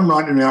 So if I'm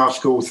writing an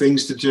article,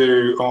 things to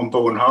do on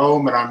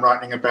Bornholm, and I'm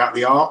writing about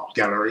the art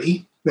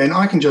gallery, then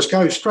I can just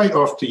go straight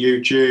off to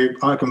YouTube.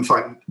 I can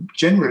find,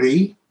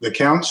 generally, the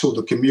council,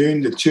 the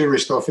commune, the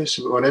tourist office,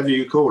 whatever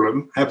you call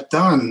them, have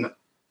done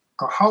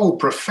a whole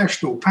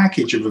professional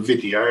package of a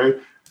video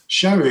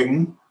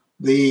showing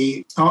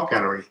the art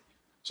gallery.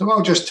 So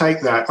I'll just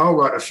take that. I'll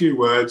write a few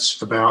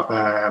words about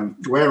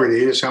where it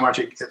is, how much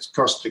it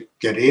costs to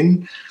get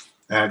in,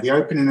 the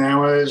opening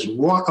hours,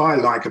 what I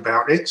like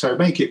about it. So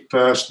make it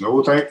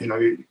personal.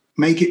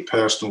 Make it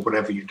personal,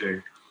 whatever you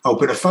do. I'll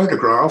put a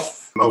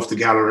photograph of the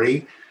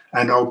gallery,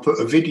 and I'll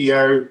put a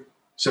video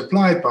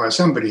supplied by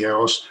somebody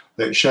else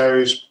that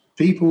shows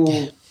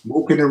people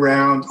walking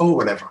around or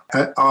whatever.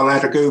 I'll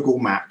add a Google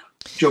map.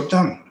 Job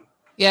done.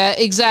 Yeah,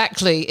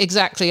 exactly.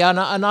 And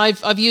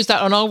I've used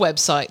that on our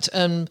website.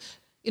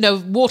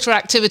 Water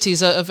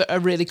activities are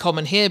really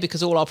common here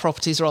because all our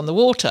properties are on the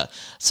water.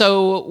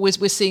 So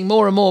we're seeing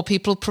more and more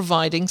people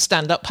providing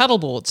stand-up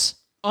paddleboards.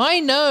 I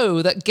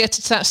know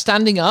that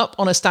standing up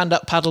on a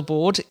stand-up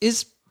paddleboard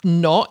is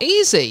not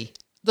easy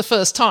the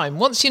first time.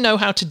 Once you know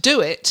how to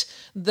do it,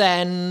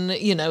 then,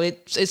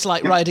 it's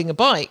like riding a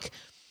bike.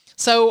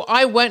 So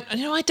I went,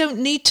 I don't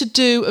need to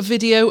do a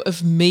video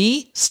of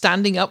me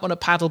standing up on a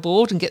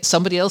paddleboard and get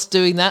somebody else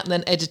doing that and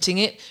then editing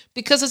it,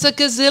 because there's a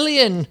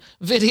gazillion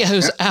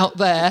videos out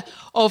there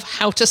of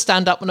how to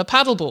stand up on a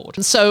paddleboard.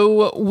 And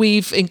so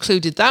we've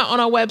included that on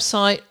our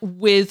website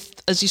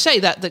with, as you say,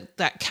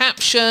 that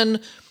caption,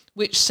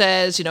 which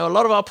says, a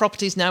lot of our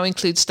properties now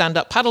include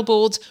stand-up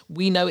paddleboards.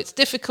 We know it's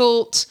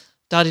difficult.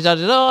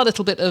 Da-di-da-di-da, a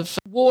little bit of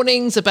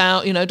warnings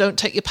about, don't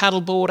take your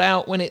paddleboard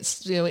out when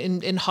it's,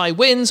 in high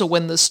winds or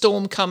when there's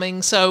storm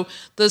coming. So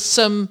there's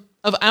some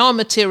of our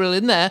material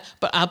in there,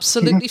 but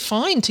absolutely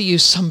fine to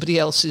use somebody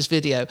else's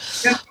video.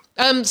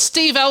 Yeah.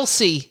 Steve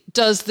Elsey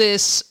does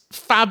this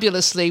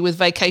fabulously with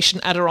Vacation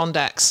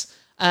Adirondacks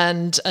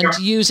and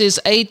uses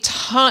a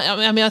ton.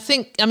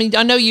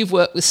 I know you've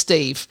worked with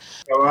Steve.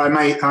 Well,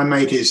 I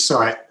made his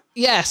site.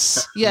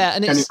 Yes, yeah.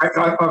 And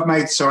I've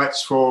made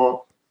sites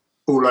for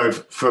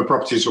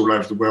properties all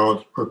over the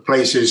world, for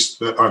places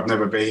that I've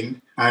never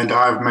been. And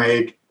I've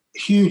made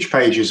huge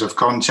pages of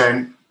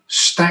content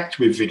stacked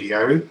with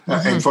video.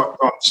 In fact,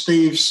 on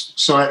Steve's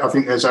site, I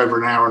think there's over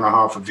an hour and a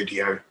half of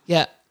video.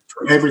 Yeah.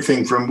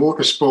 Everything from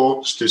water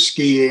sports to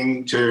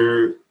skiing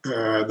to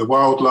the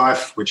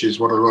wildlife, which is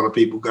what a lot of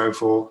people go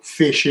for,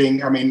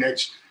 fishing.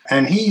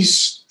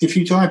 If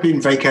you type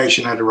in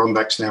Vacation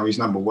Adirondacks now, he's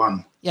number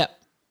one. Yeah.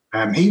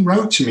 He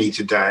wrote to me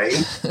today.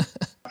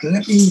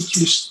 Let me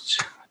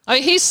just...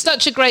 he's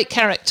such a great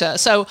character.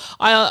 So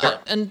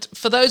and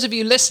for those of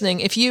you listening,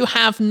 if you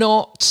have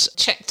not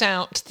checked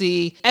out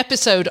the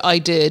episode I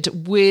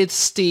did with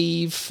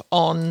Steve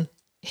on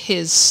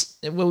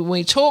when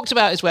we talked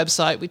about his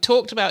website, we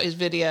talked about his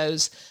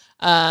videos,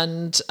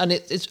 and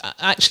it's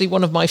actually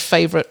one of my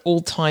favorite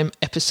all-time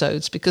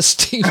episodes because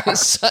Steve is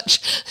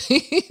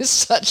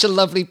such a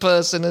lovely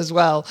person as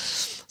well.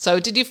 So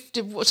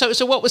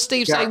so what was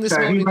Steve saying this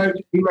morning?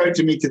 He wrote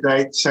to me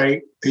today to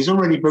say he's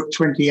already booked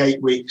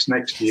 28 weeks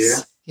next year.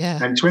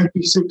 Yeah. And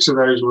 26 of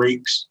those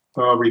weeks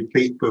are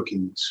repeat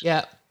bookings.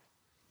 Yeah.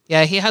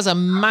 Yeah, he has a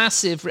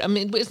massive,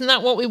 isn't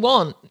that what we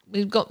want?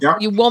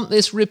 You want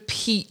this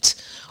repeat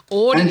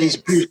audience. And he's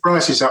put his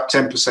prices up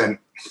 10%.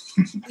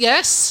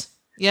 Yes.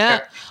 Yeah.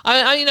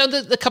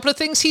 The couple of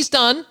things he's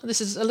done, this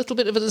is a little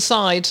bit of an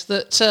aside,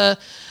 that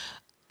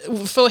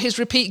for his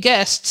repeat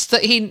guests,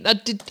 that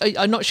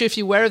I'm not sure if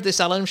you're aware of this,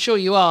 Alan, I'm sure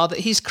you are, that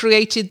he's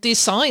created these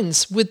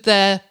signs with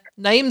their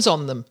names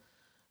on them.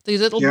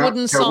 These little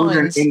wooden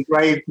signs.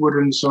 Engraved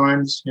wooden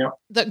signs,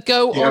 that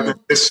go on.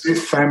 The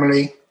Smith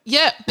family.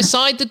 Yeah,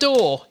 beside the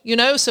door,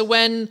 so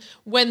when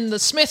the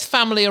Smith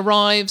family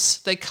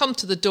arrives, they come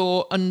to the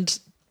door and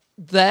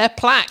their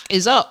plaque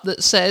is up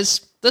that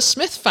says the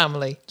Smith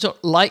family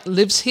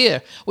lives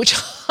here, which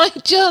I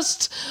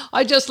just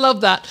love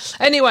that.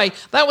 Anyway,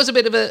 that was a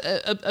bit of a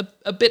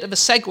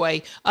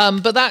segue,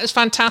 but that is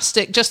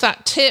fantastic. Just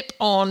that tip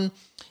on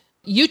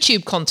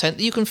YouTube content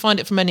that you can find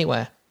it from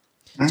anywhere.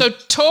 So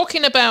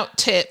talking about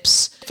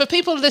tips for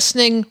people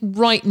listening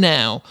right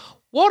now,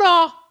 what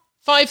are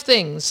 5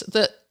 things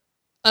that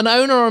an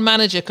owner or a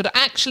manager could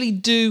actually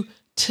do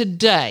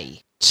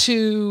today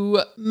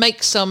to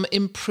make some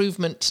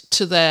improvement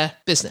to their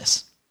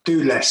business?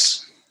 Do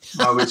less,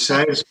 I would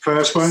say, is the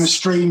first one.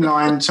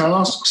 Streamline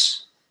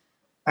tasks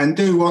and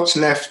do what's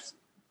left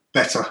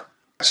better.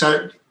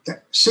 So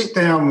sit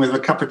down with a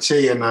cup of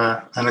tea and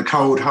a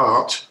cold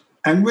heart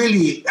and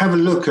really have a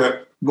look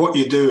at what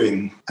you're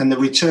doing and the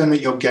return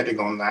that you're getting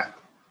on that.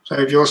 So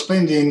if you're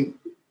spending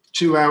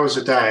 2 hours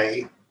a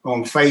day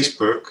on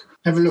Facebook,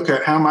 have a look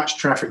at how much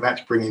traffic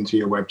that's bringing to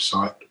your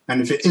website.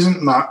 And if it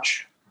isn't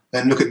much,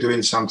 then look at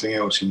doing something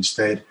else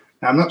instead.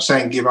 Now, I'm not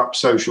saying give up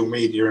social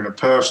media in a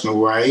personal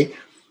way. I'm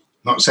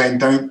not saying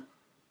don't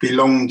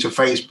belong to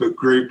Facebook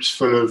groups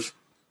full of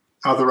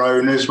other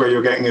owners where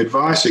you're getting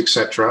advice,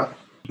 etc.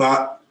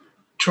 But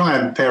try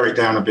and pare it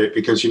down a bit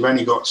because you've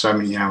only got so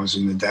many hours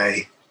in the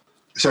day.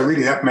 So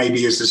really that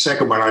maybe is the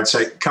second one. I'd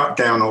say cut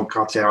down or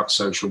cut out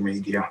social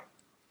media.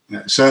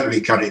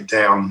 Certainly cut it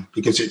down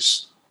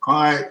because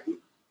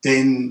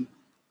in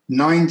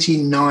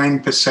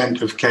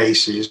 99% of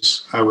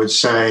cases, I would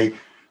say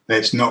that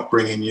it's not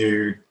bringing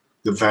you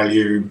the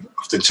value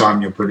of the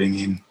time you're putting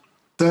in.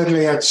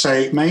 Thirdly, I'd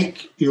say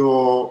make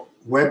your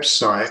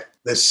website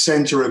the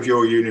center of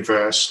your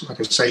universe. Like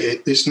I say,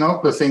 it's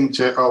not the thing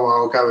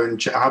I'll go and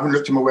check. I haven't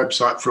looked at my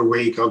website for a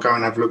week. I'll go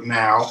and have a look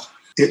now.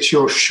 It's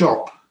your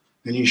shop,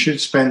 and you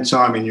should spend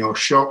time in your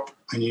shop,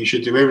 and you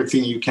should do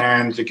everything you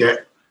can to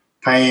get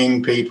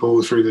paying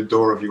people through the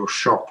door of your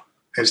shop.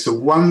 It's the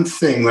one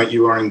thing that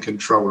you are in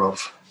control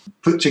of.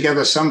 Put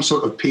together some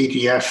sort of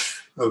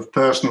PDF of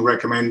personal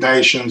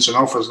recommendations and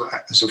offers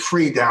that as a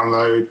free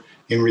download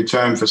in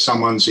return for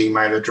someone's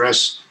email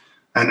address,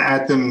 and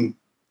add them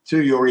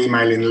to your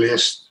emailing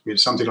list with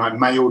something like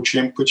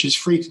MailChimp, which is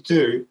free to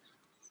do.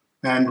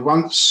 And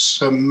once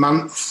a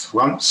month,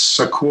 once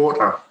a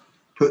quarter,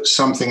 put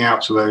something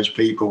out to those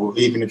people,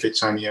 even if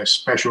it's only a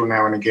special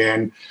now and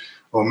again,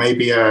 or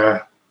maybe an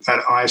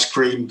ice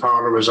cream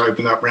parlor has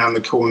opened up around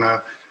the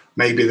corner.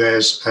 Maybe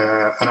there's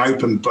an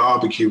open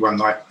barbecue one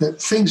night.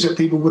 Things that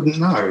people wouldn't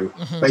know.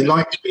 Mm-hmm. They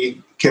like to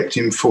be kept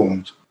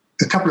informed.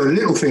 A couple of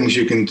little things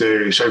you can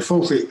do. So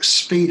fourthly,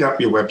 speed up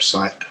your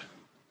website.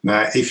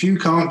 Now, if you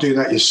can't do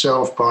that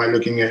yourself by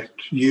looking at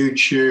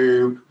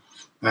YouTube,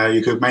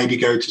 you could maybe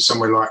go to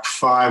somewhere like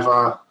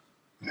Fiverr,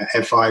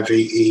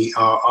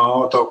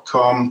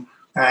 fiverr.com,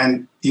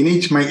 and you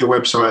need to make your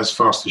website as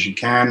fast as you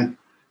can,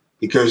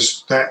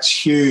 because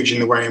that's huge in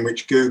the way in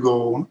which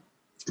Google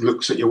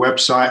looks at your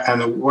website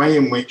and the way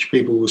in which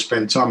people will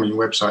spend time on your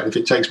website. If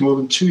it takes more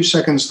than 2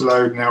 seconds to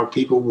load now,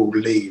 people will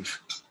leave.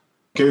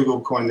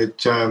 Google coined the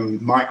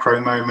term micro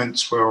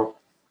moments. Well,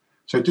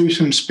 so do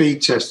some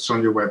speed tests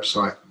on your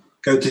website.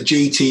 Go to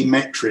GT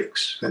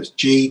Metrics. That's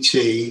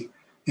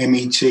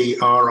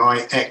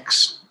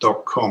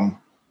GTmetrix.com.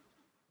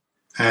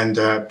 And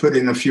put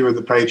in a few of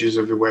the pages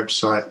of your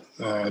website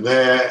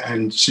there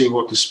and see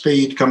what the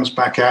speed comes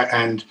back at.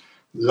 And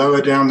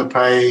lower down the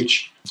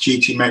page,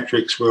 GT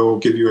Metrics will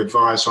give you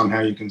advice on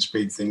how you can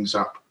speed things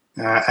up.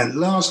 And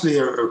lastly,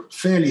 a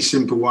fairly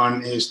simple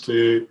one is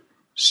to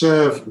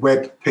serve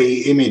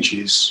WebP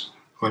images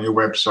on your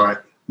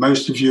website.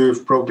 Most of you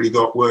have probably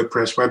got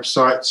WordPress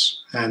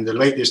websites, and the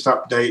latest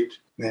update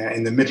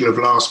in the middle of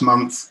last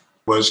month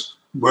was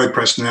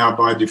WordPress now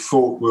by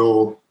default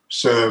will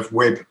serve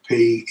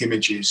WebP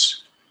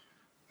images.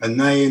 And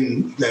they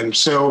in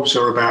themselves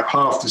are about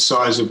half the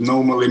size of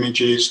normal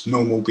images,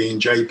 normal being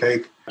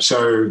JPEG.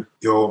 So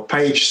your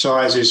page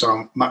sizes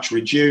are much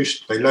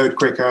reduced. They load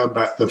quicker,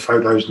 but the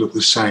photos look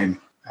the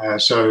same. A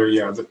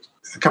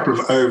couple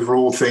of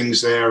overall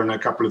things there and a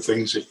couple of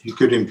things that you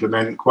could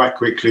implement quite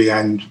quickly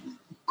and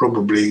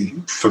probably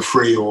for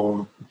free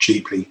or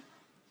cheaply.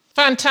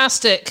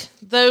 Fantastic.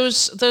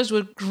 Those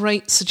were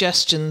great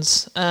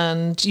suggestions,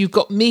 and you've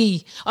got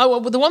me.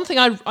 The one thing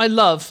I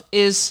love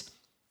is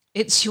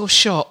it's your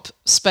shop.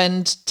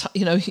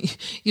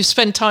 You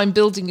spend time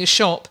building your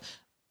shop.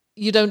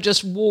 You don't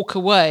just walk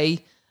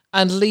away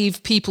and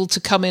leave people to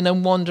come in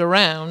and wander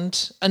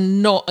around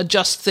and not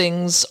adjust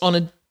things on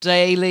a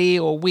daily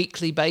or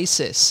weekly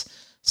basis.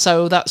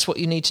 So that's what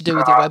you need to do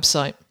with your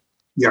website.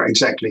 Yeah,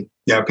 exactly.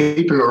 Yeah,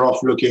 people are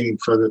off looking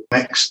for the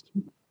next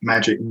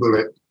magic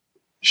bullet,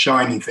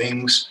 shiny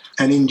things.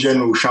 And in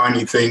general,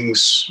 shiny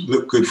things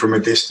look good from a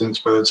distance.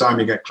 By the time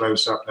you get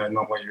close up, they're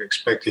not what you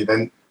expected.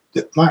 And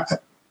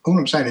all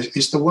I'm saying is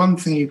it's the one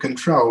thing you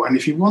control. And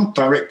if you want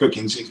direct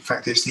bookings, in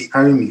fact, it's the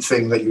only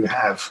thing that you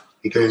have,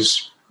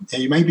 because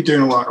you may be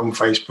doing all right on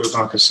Facebook,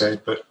 like I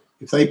said, but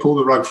if they pull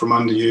the rug from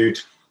under you,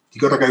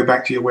 you've got to go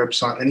back to your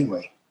website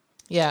anyway.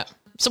 Yeah.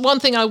 So one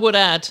thing I would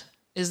add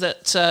is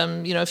that,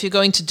 if you're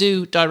going to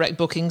do direct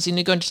bookings and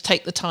you're going to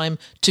take the time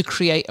to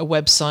create a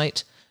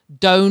website,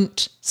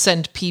 don't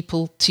send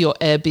people to your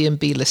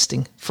Airbnb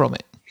listing from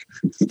it.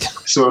 I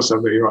saw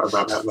somebody write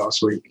about that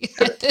last week.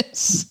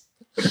 Yes.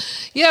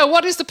 Yeah,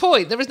 what is the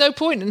point? There is no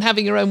point in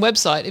having your own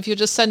website if you're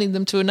just sending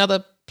them to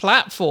another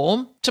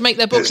platform to make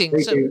their booking.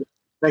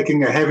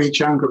 Taking a heavy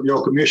chunk of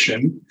your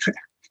commission.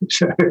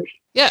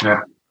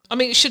 Yeah. I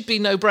mean, it should be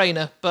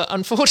no-brainer, but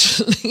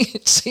unfortunately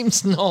it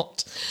seems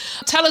not.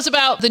 Tell us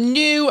about the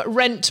new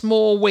Rent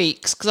More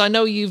weeks, because I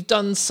know you've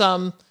done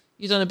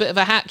a bit of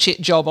a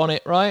hatchet job on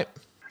it, right?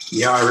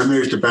 Yeah, I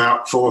removed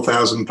about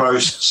 4,000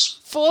 posts.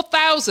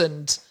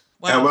 4,000?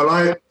 Wow.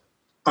 Well,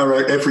 I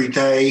wrote every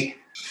day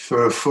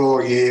for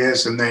 4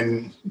 years, and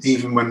then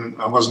even when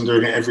I wasn't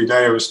doing it every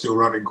day, I was still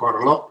writing quite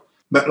a lot.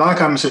 But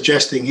like I'm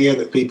suggesting here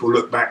that people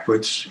look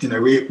backwards,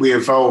 we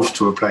evolved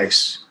to a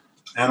place.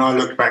 And I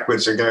look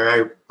backwards and go,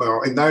 oh,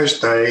 well, in those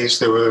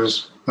days,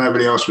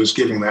 nobody else was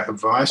giving that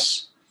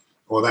advice,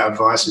 or that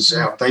advice is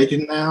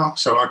outdated now.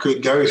 So I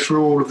could go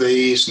through all of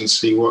these and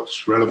see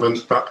what's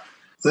relevant. But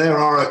there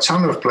are a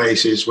ton of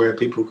places where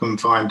people can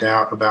find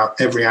out about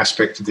every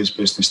aspect of this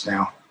business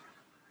now.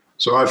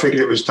 So I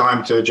figured it was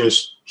time to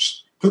just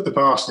put the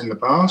past in the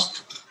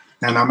past.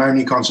 And I'm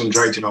only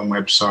concentrating on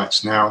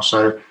websites now.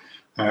 So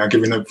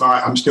giving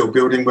advice, I'm still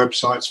building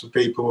websites for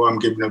people. I'm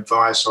giving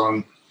advice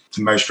on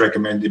the most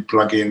recommended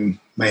plugin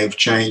may have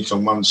changed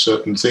on one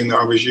certain thing that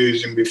I was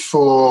using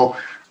before,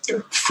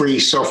 free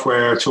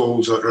software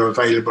tools that are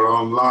available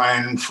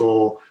online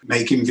for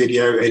making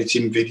video,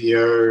 editing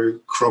video,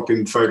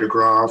 cropping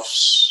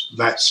photographs,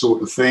 that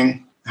sort of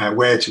thing,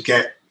 where to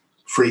get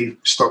free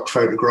stock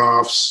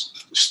photographs,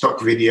 stock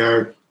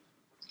video,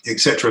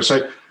 etc.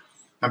 So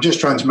I'm just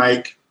trying to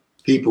make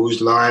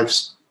people's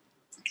lives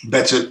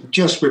better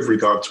just with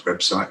regard to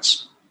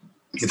websites.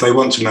 If they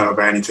want to know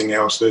about anything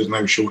else, there's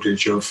no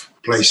shortage of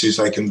places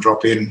they can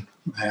drop in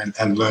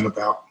and learn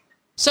about.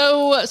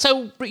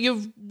 So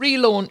you've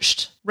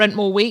relaunched Rent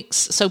More Weeks,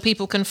 so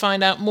people can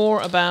find out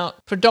more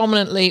about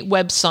predominantly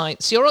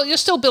websites. You're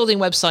still building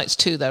websites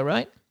too, though,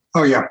 right?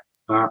 Oh, yeah.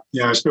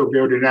 Still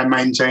building and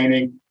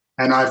maintaining.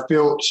 And I've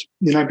built,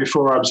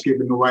 before I was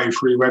giving away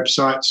free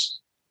websites,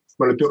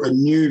 well, I built a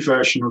new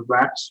version of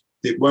that.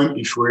 It won't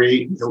be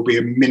free. It'll be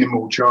a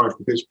minimal charge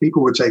because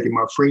people were taking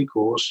my free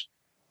course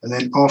and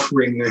then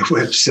offering their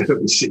web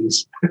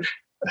services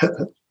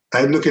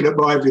and looking at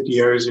my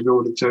videos in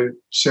order to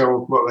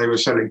sell what they were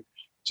selling.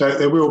 So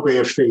there will be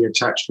a fee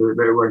attached to it,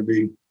 but it won't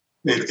be.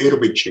 It'll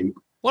be cheap.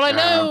 Well, I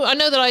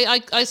know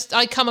that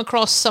I come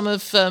across some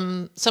of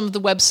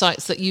the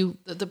websites that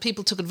the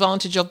people took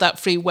advantage of that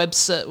free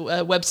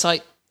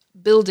website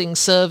building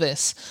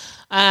service,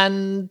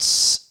 and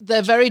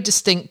they're very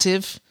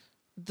distinctive.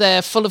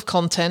 They're full of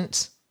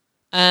content,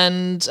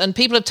 and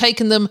people have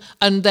taken them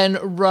and then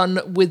run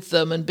with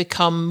them and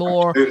become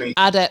more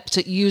adept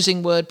at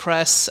using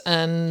WordPress.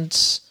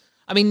 And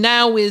I mean,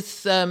 now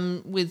with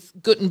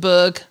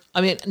Gutenberg,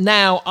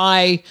 now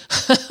I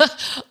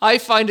I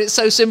find it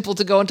so simple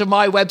to go onto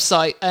my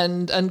website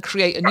and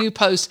create a new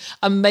post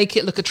and make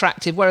it look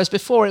attractive, whereas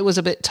before it was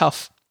a bit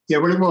tough. Yeah,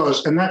 well, it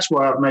was, and that's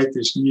why I've made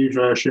this new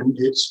version.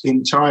 It's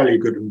entirely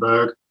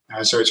Gutenberg.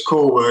 So it's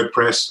core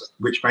WordPress,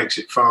 which makes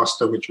it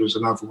faster, which was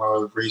another one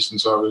of the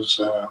reasons I was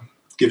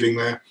giving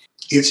there.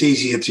 It's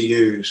easier to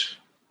use.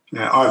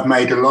 I've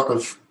made a lot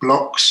of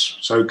blocks,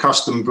 so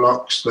custom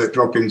blocks that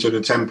drop into the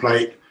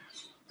template.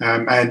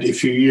 And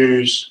if you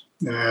use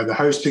the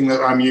hosting that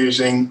I'm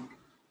using,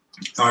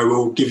 I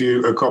will give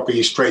you a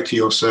copy straight to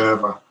your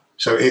server.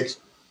 So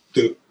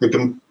the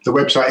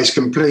website is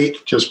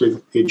complete,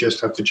 you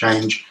just have to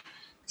change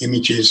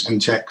images and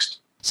text.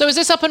 So is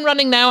this up and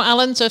running now,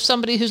 Alan? So if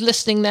somebody who's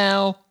listening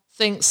now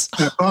thinks...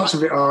 Parts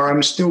of it are.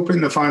 I'm still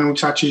putting the final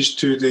touches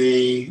to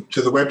the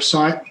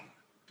website.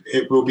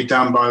 It will be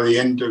done by the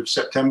end of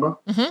September.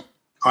 Mm-hmm.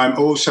 I'm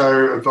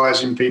also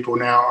advising people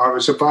now. I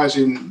was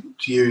advising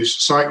to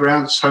use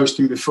SiteGround's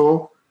hosting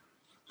before.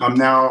 I'm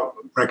now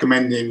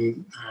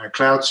recommending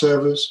cloud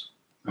servers,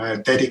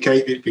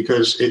 dedicated,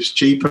 because it's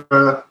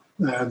cheaper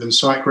than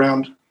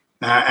SiteGround,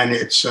 and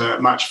it's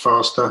much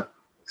faster,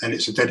 and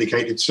it's a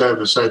dedicated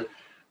server. So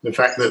the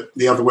fact that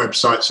the other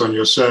websites on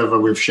your server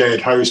with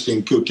shared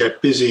hosting could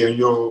get busy and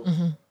your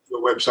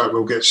website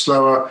will get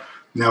slower.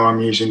 Now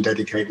I'm using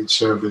dedicated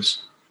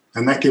servers.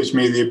 And that gives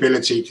me the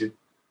ability to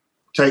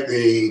take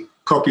the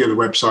copy of the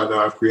website that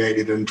I've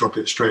created and drop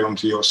it straight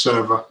onto your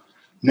server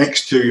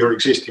next to your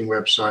existing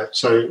website.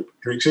 So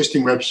your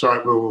existing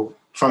website will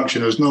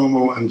function as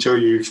normal until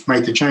you've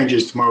made the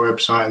changes to my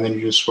website, and then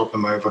you just swap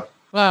them over.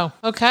 Wow.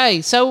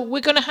 Okay. So we're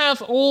going to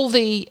have all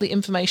the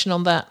information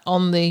on that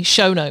on the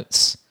show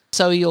notes.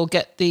 So you'll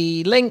get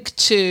the link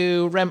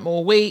to Rent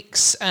More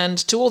Weeks and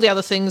to all the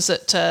other things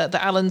that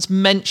Alan's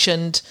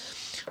mentioned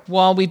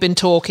while we've been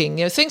talking.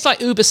 Things like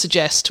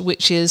Ubersuggest,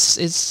 which is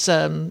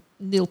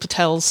Neil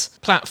Patel's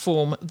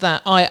platform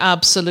that I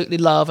absolutely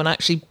love and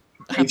actually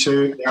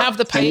have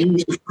the paid.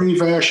 Use the free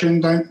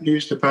version, don't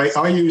use the paid.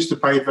 I use the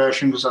paid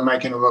version because I'm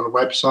making a lot of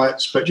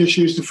websites, but just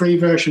use the free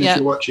version if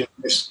you're watching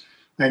this,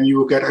 and you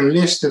will get a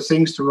list of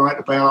things to write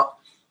about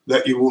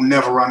that you will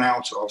never run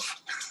out of.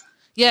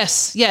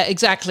 Yes, yeah,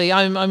 exactly.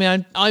 I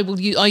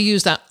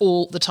use that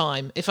all the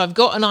time. If I've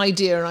got an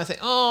idea and I think,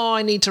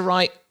 I need to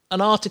write an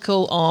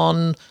article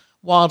on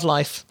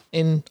wildlife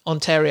in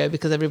Ontario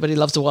because everybody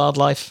loves the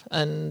wildlife,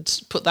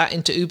 and put that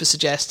into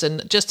Ubersuggest,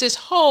 and just this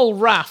whole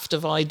raft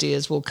of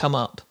ideas will come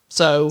up.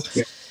 So,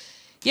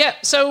 yeah.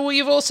 So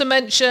you've also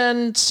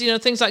mentioned,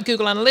 things like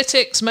Google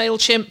Analytics,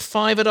 MailChimp,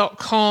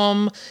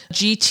 Fiverr.com,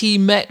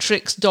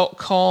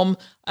 GTmetrics.com,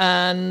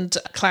 and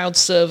cloud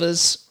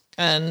servers.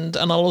 And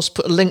I'll also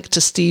put a link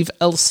to Steve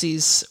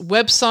Elsey's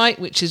website,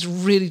 which is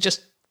really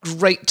just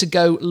great to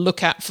go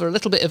look at for a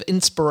little bit of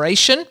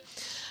inspiration,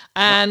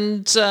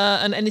 and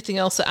anything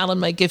else that Alan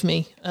may give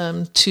me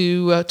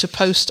to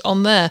post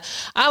on there.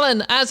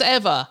 Alan, as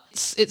ever,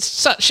 it's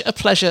such a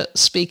pleasure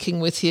speaking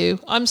with you.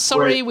 I'm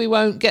sorry we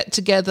won't get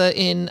together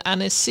in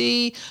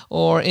Annecy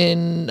or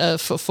in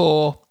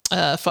for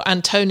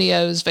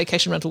Antonio's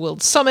Vacation Rental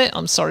World Summit.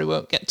 I'm sorry we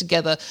won't get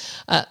together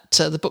at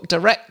the Book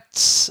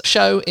Direct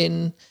show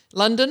in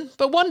London,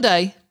 but one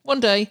day.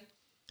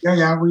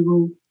 Yeah, we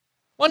will.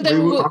 One day I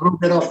will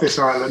get off this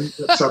island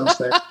at some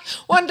stage.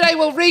 One day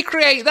we'll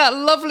recreate that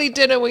lovely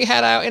dinner we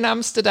had out in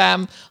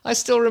Amsterdam. I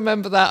still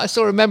remember that. I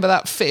still remember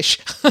that fish.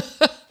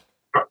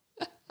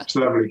 It's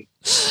lovely.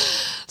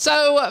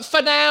 So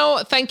for now,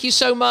 thank you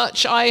so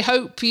much. I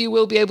hope you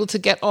will be able to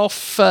get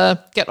off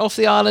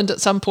the island at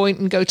some point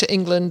and go to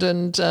England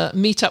and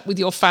meet up with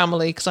your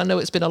family, because I know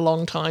it's been a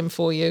long time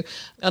for you,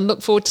 and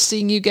look forward to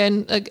seeing you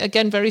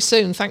again very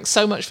soon. Thanks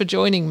so much for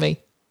joining me.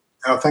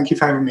 Oh, thank you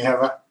for having me,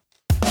 Heather.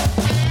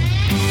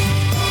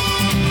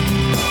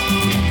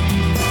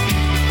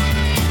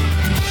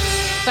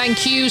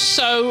 Thank you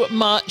so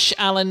much,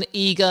 Alan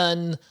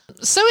Egan.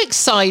 So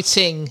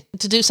exciting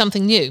to do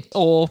something new,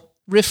 or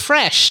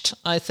refreshed,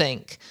 I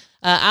think.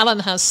 Alan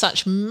has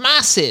such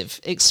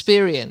massive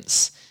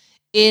experience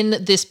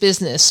in this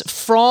business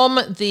from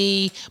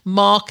the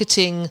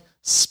marketing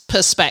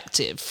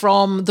perspective,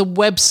 from the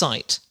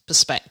website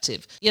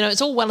perspective.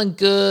 It's all well and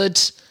good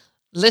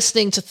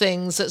listening to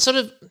things that sort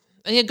of,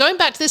 going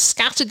back to this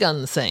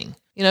scattergun thing,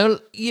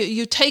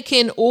 you take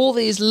in all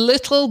these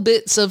little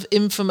bits of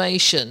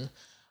information,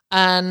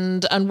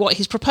 and what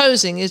he's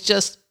proposing is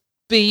just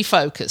be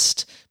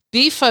focused.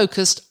 Be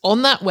focused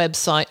on that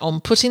website, on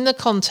putting the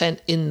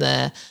content in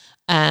there,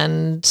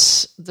 and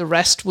the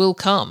rest will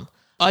come.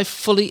 I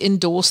fully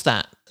endorse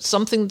that.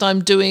 Something that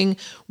I'm doing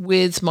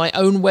with my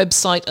own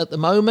website at the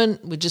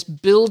moment. We're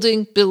just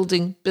building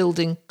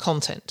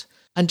content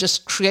and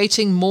just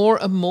creating more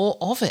and more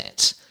of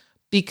it,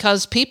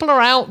 because people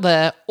are out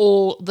there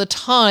all the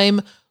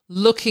time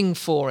looking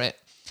for it.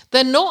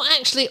 They're not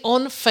actually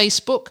on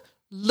Facebook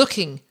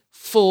looking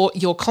for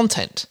your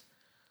content.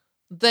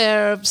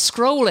 They're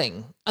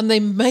scrolling and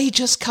they may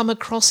just come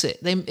across it.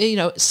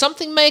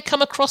 Something may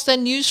come across their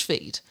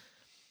newsfeed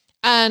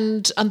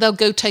and they'll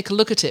go take a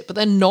look at it, but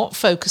they're not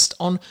focused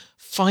on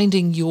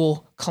finding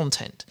your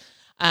content.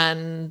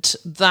 And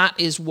that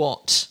is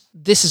what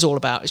this is all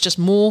about. It's just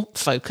more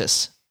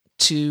focus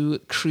to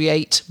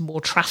create more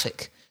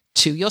traffic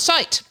to your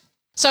site.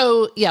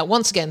 So yeah,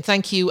 once again,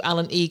 thank you,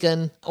 Alan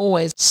Egan.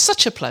 Always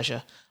such a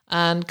pleasure,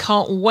 and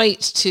can't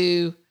wait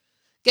to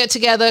get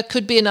together.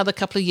 Could be another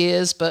couple of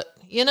years, but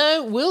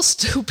we'll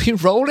still be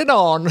rolling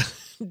on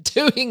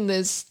doing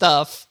this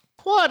stuff.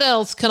 What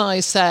else can I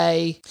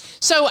say?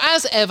 So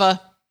as ever,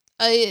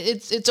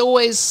 it's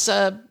always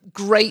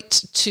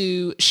great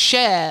to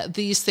share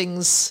these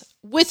things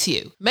with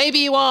you. Maybe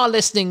you are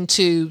listening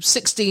to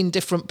 16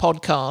 different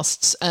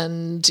podcasts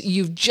and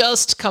you've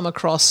just come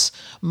across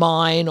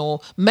mine,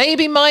 or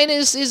maybe mine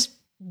is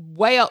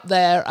way up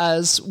there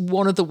as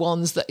one of the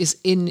ones that is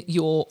in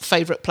your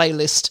favorite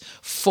playlist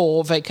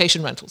for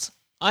vacation rentals.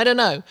 I don't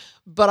know,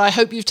 but I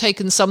hope you've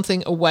taken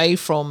something away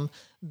from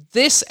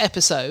this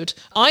episode.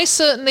 I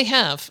certainly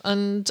have,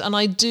 and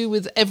I do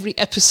with every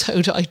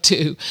episode I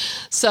do.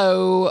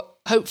 So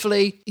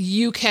hopefully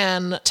you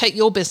can take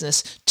your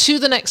business to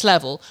the next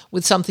level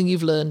with something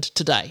you've learned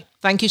today.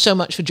 Thank you so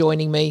much for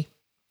joining me.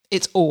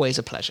 It's always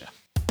a pleasure.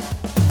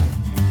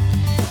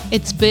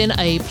 It's been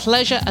a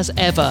pleasure as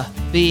ever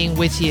being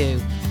with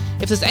you.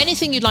 If there's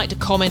anything you'd like to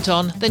comment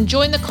on, then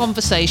join the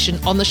conversation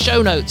on the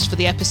show notes for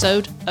the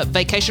episode at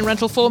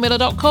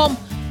vacationrentalformula.com.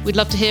 We'd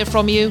love to hear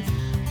from you,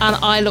 and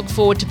I look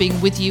forward to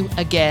being with you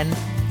again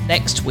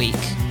next week.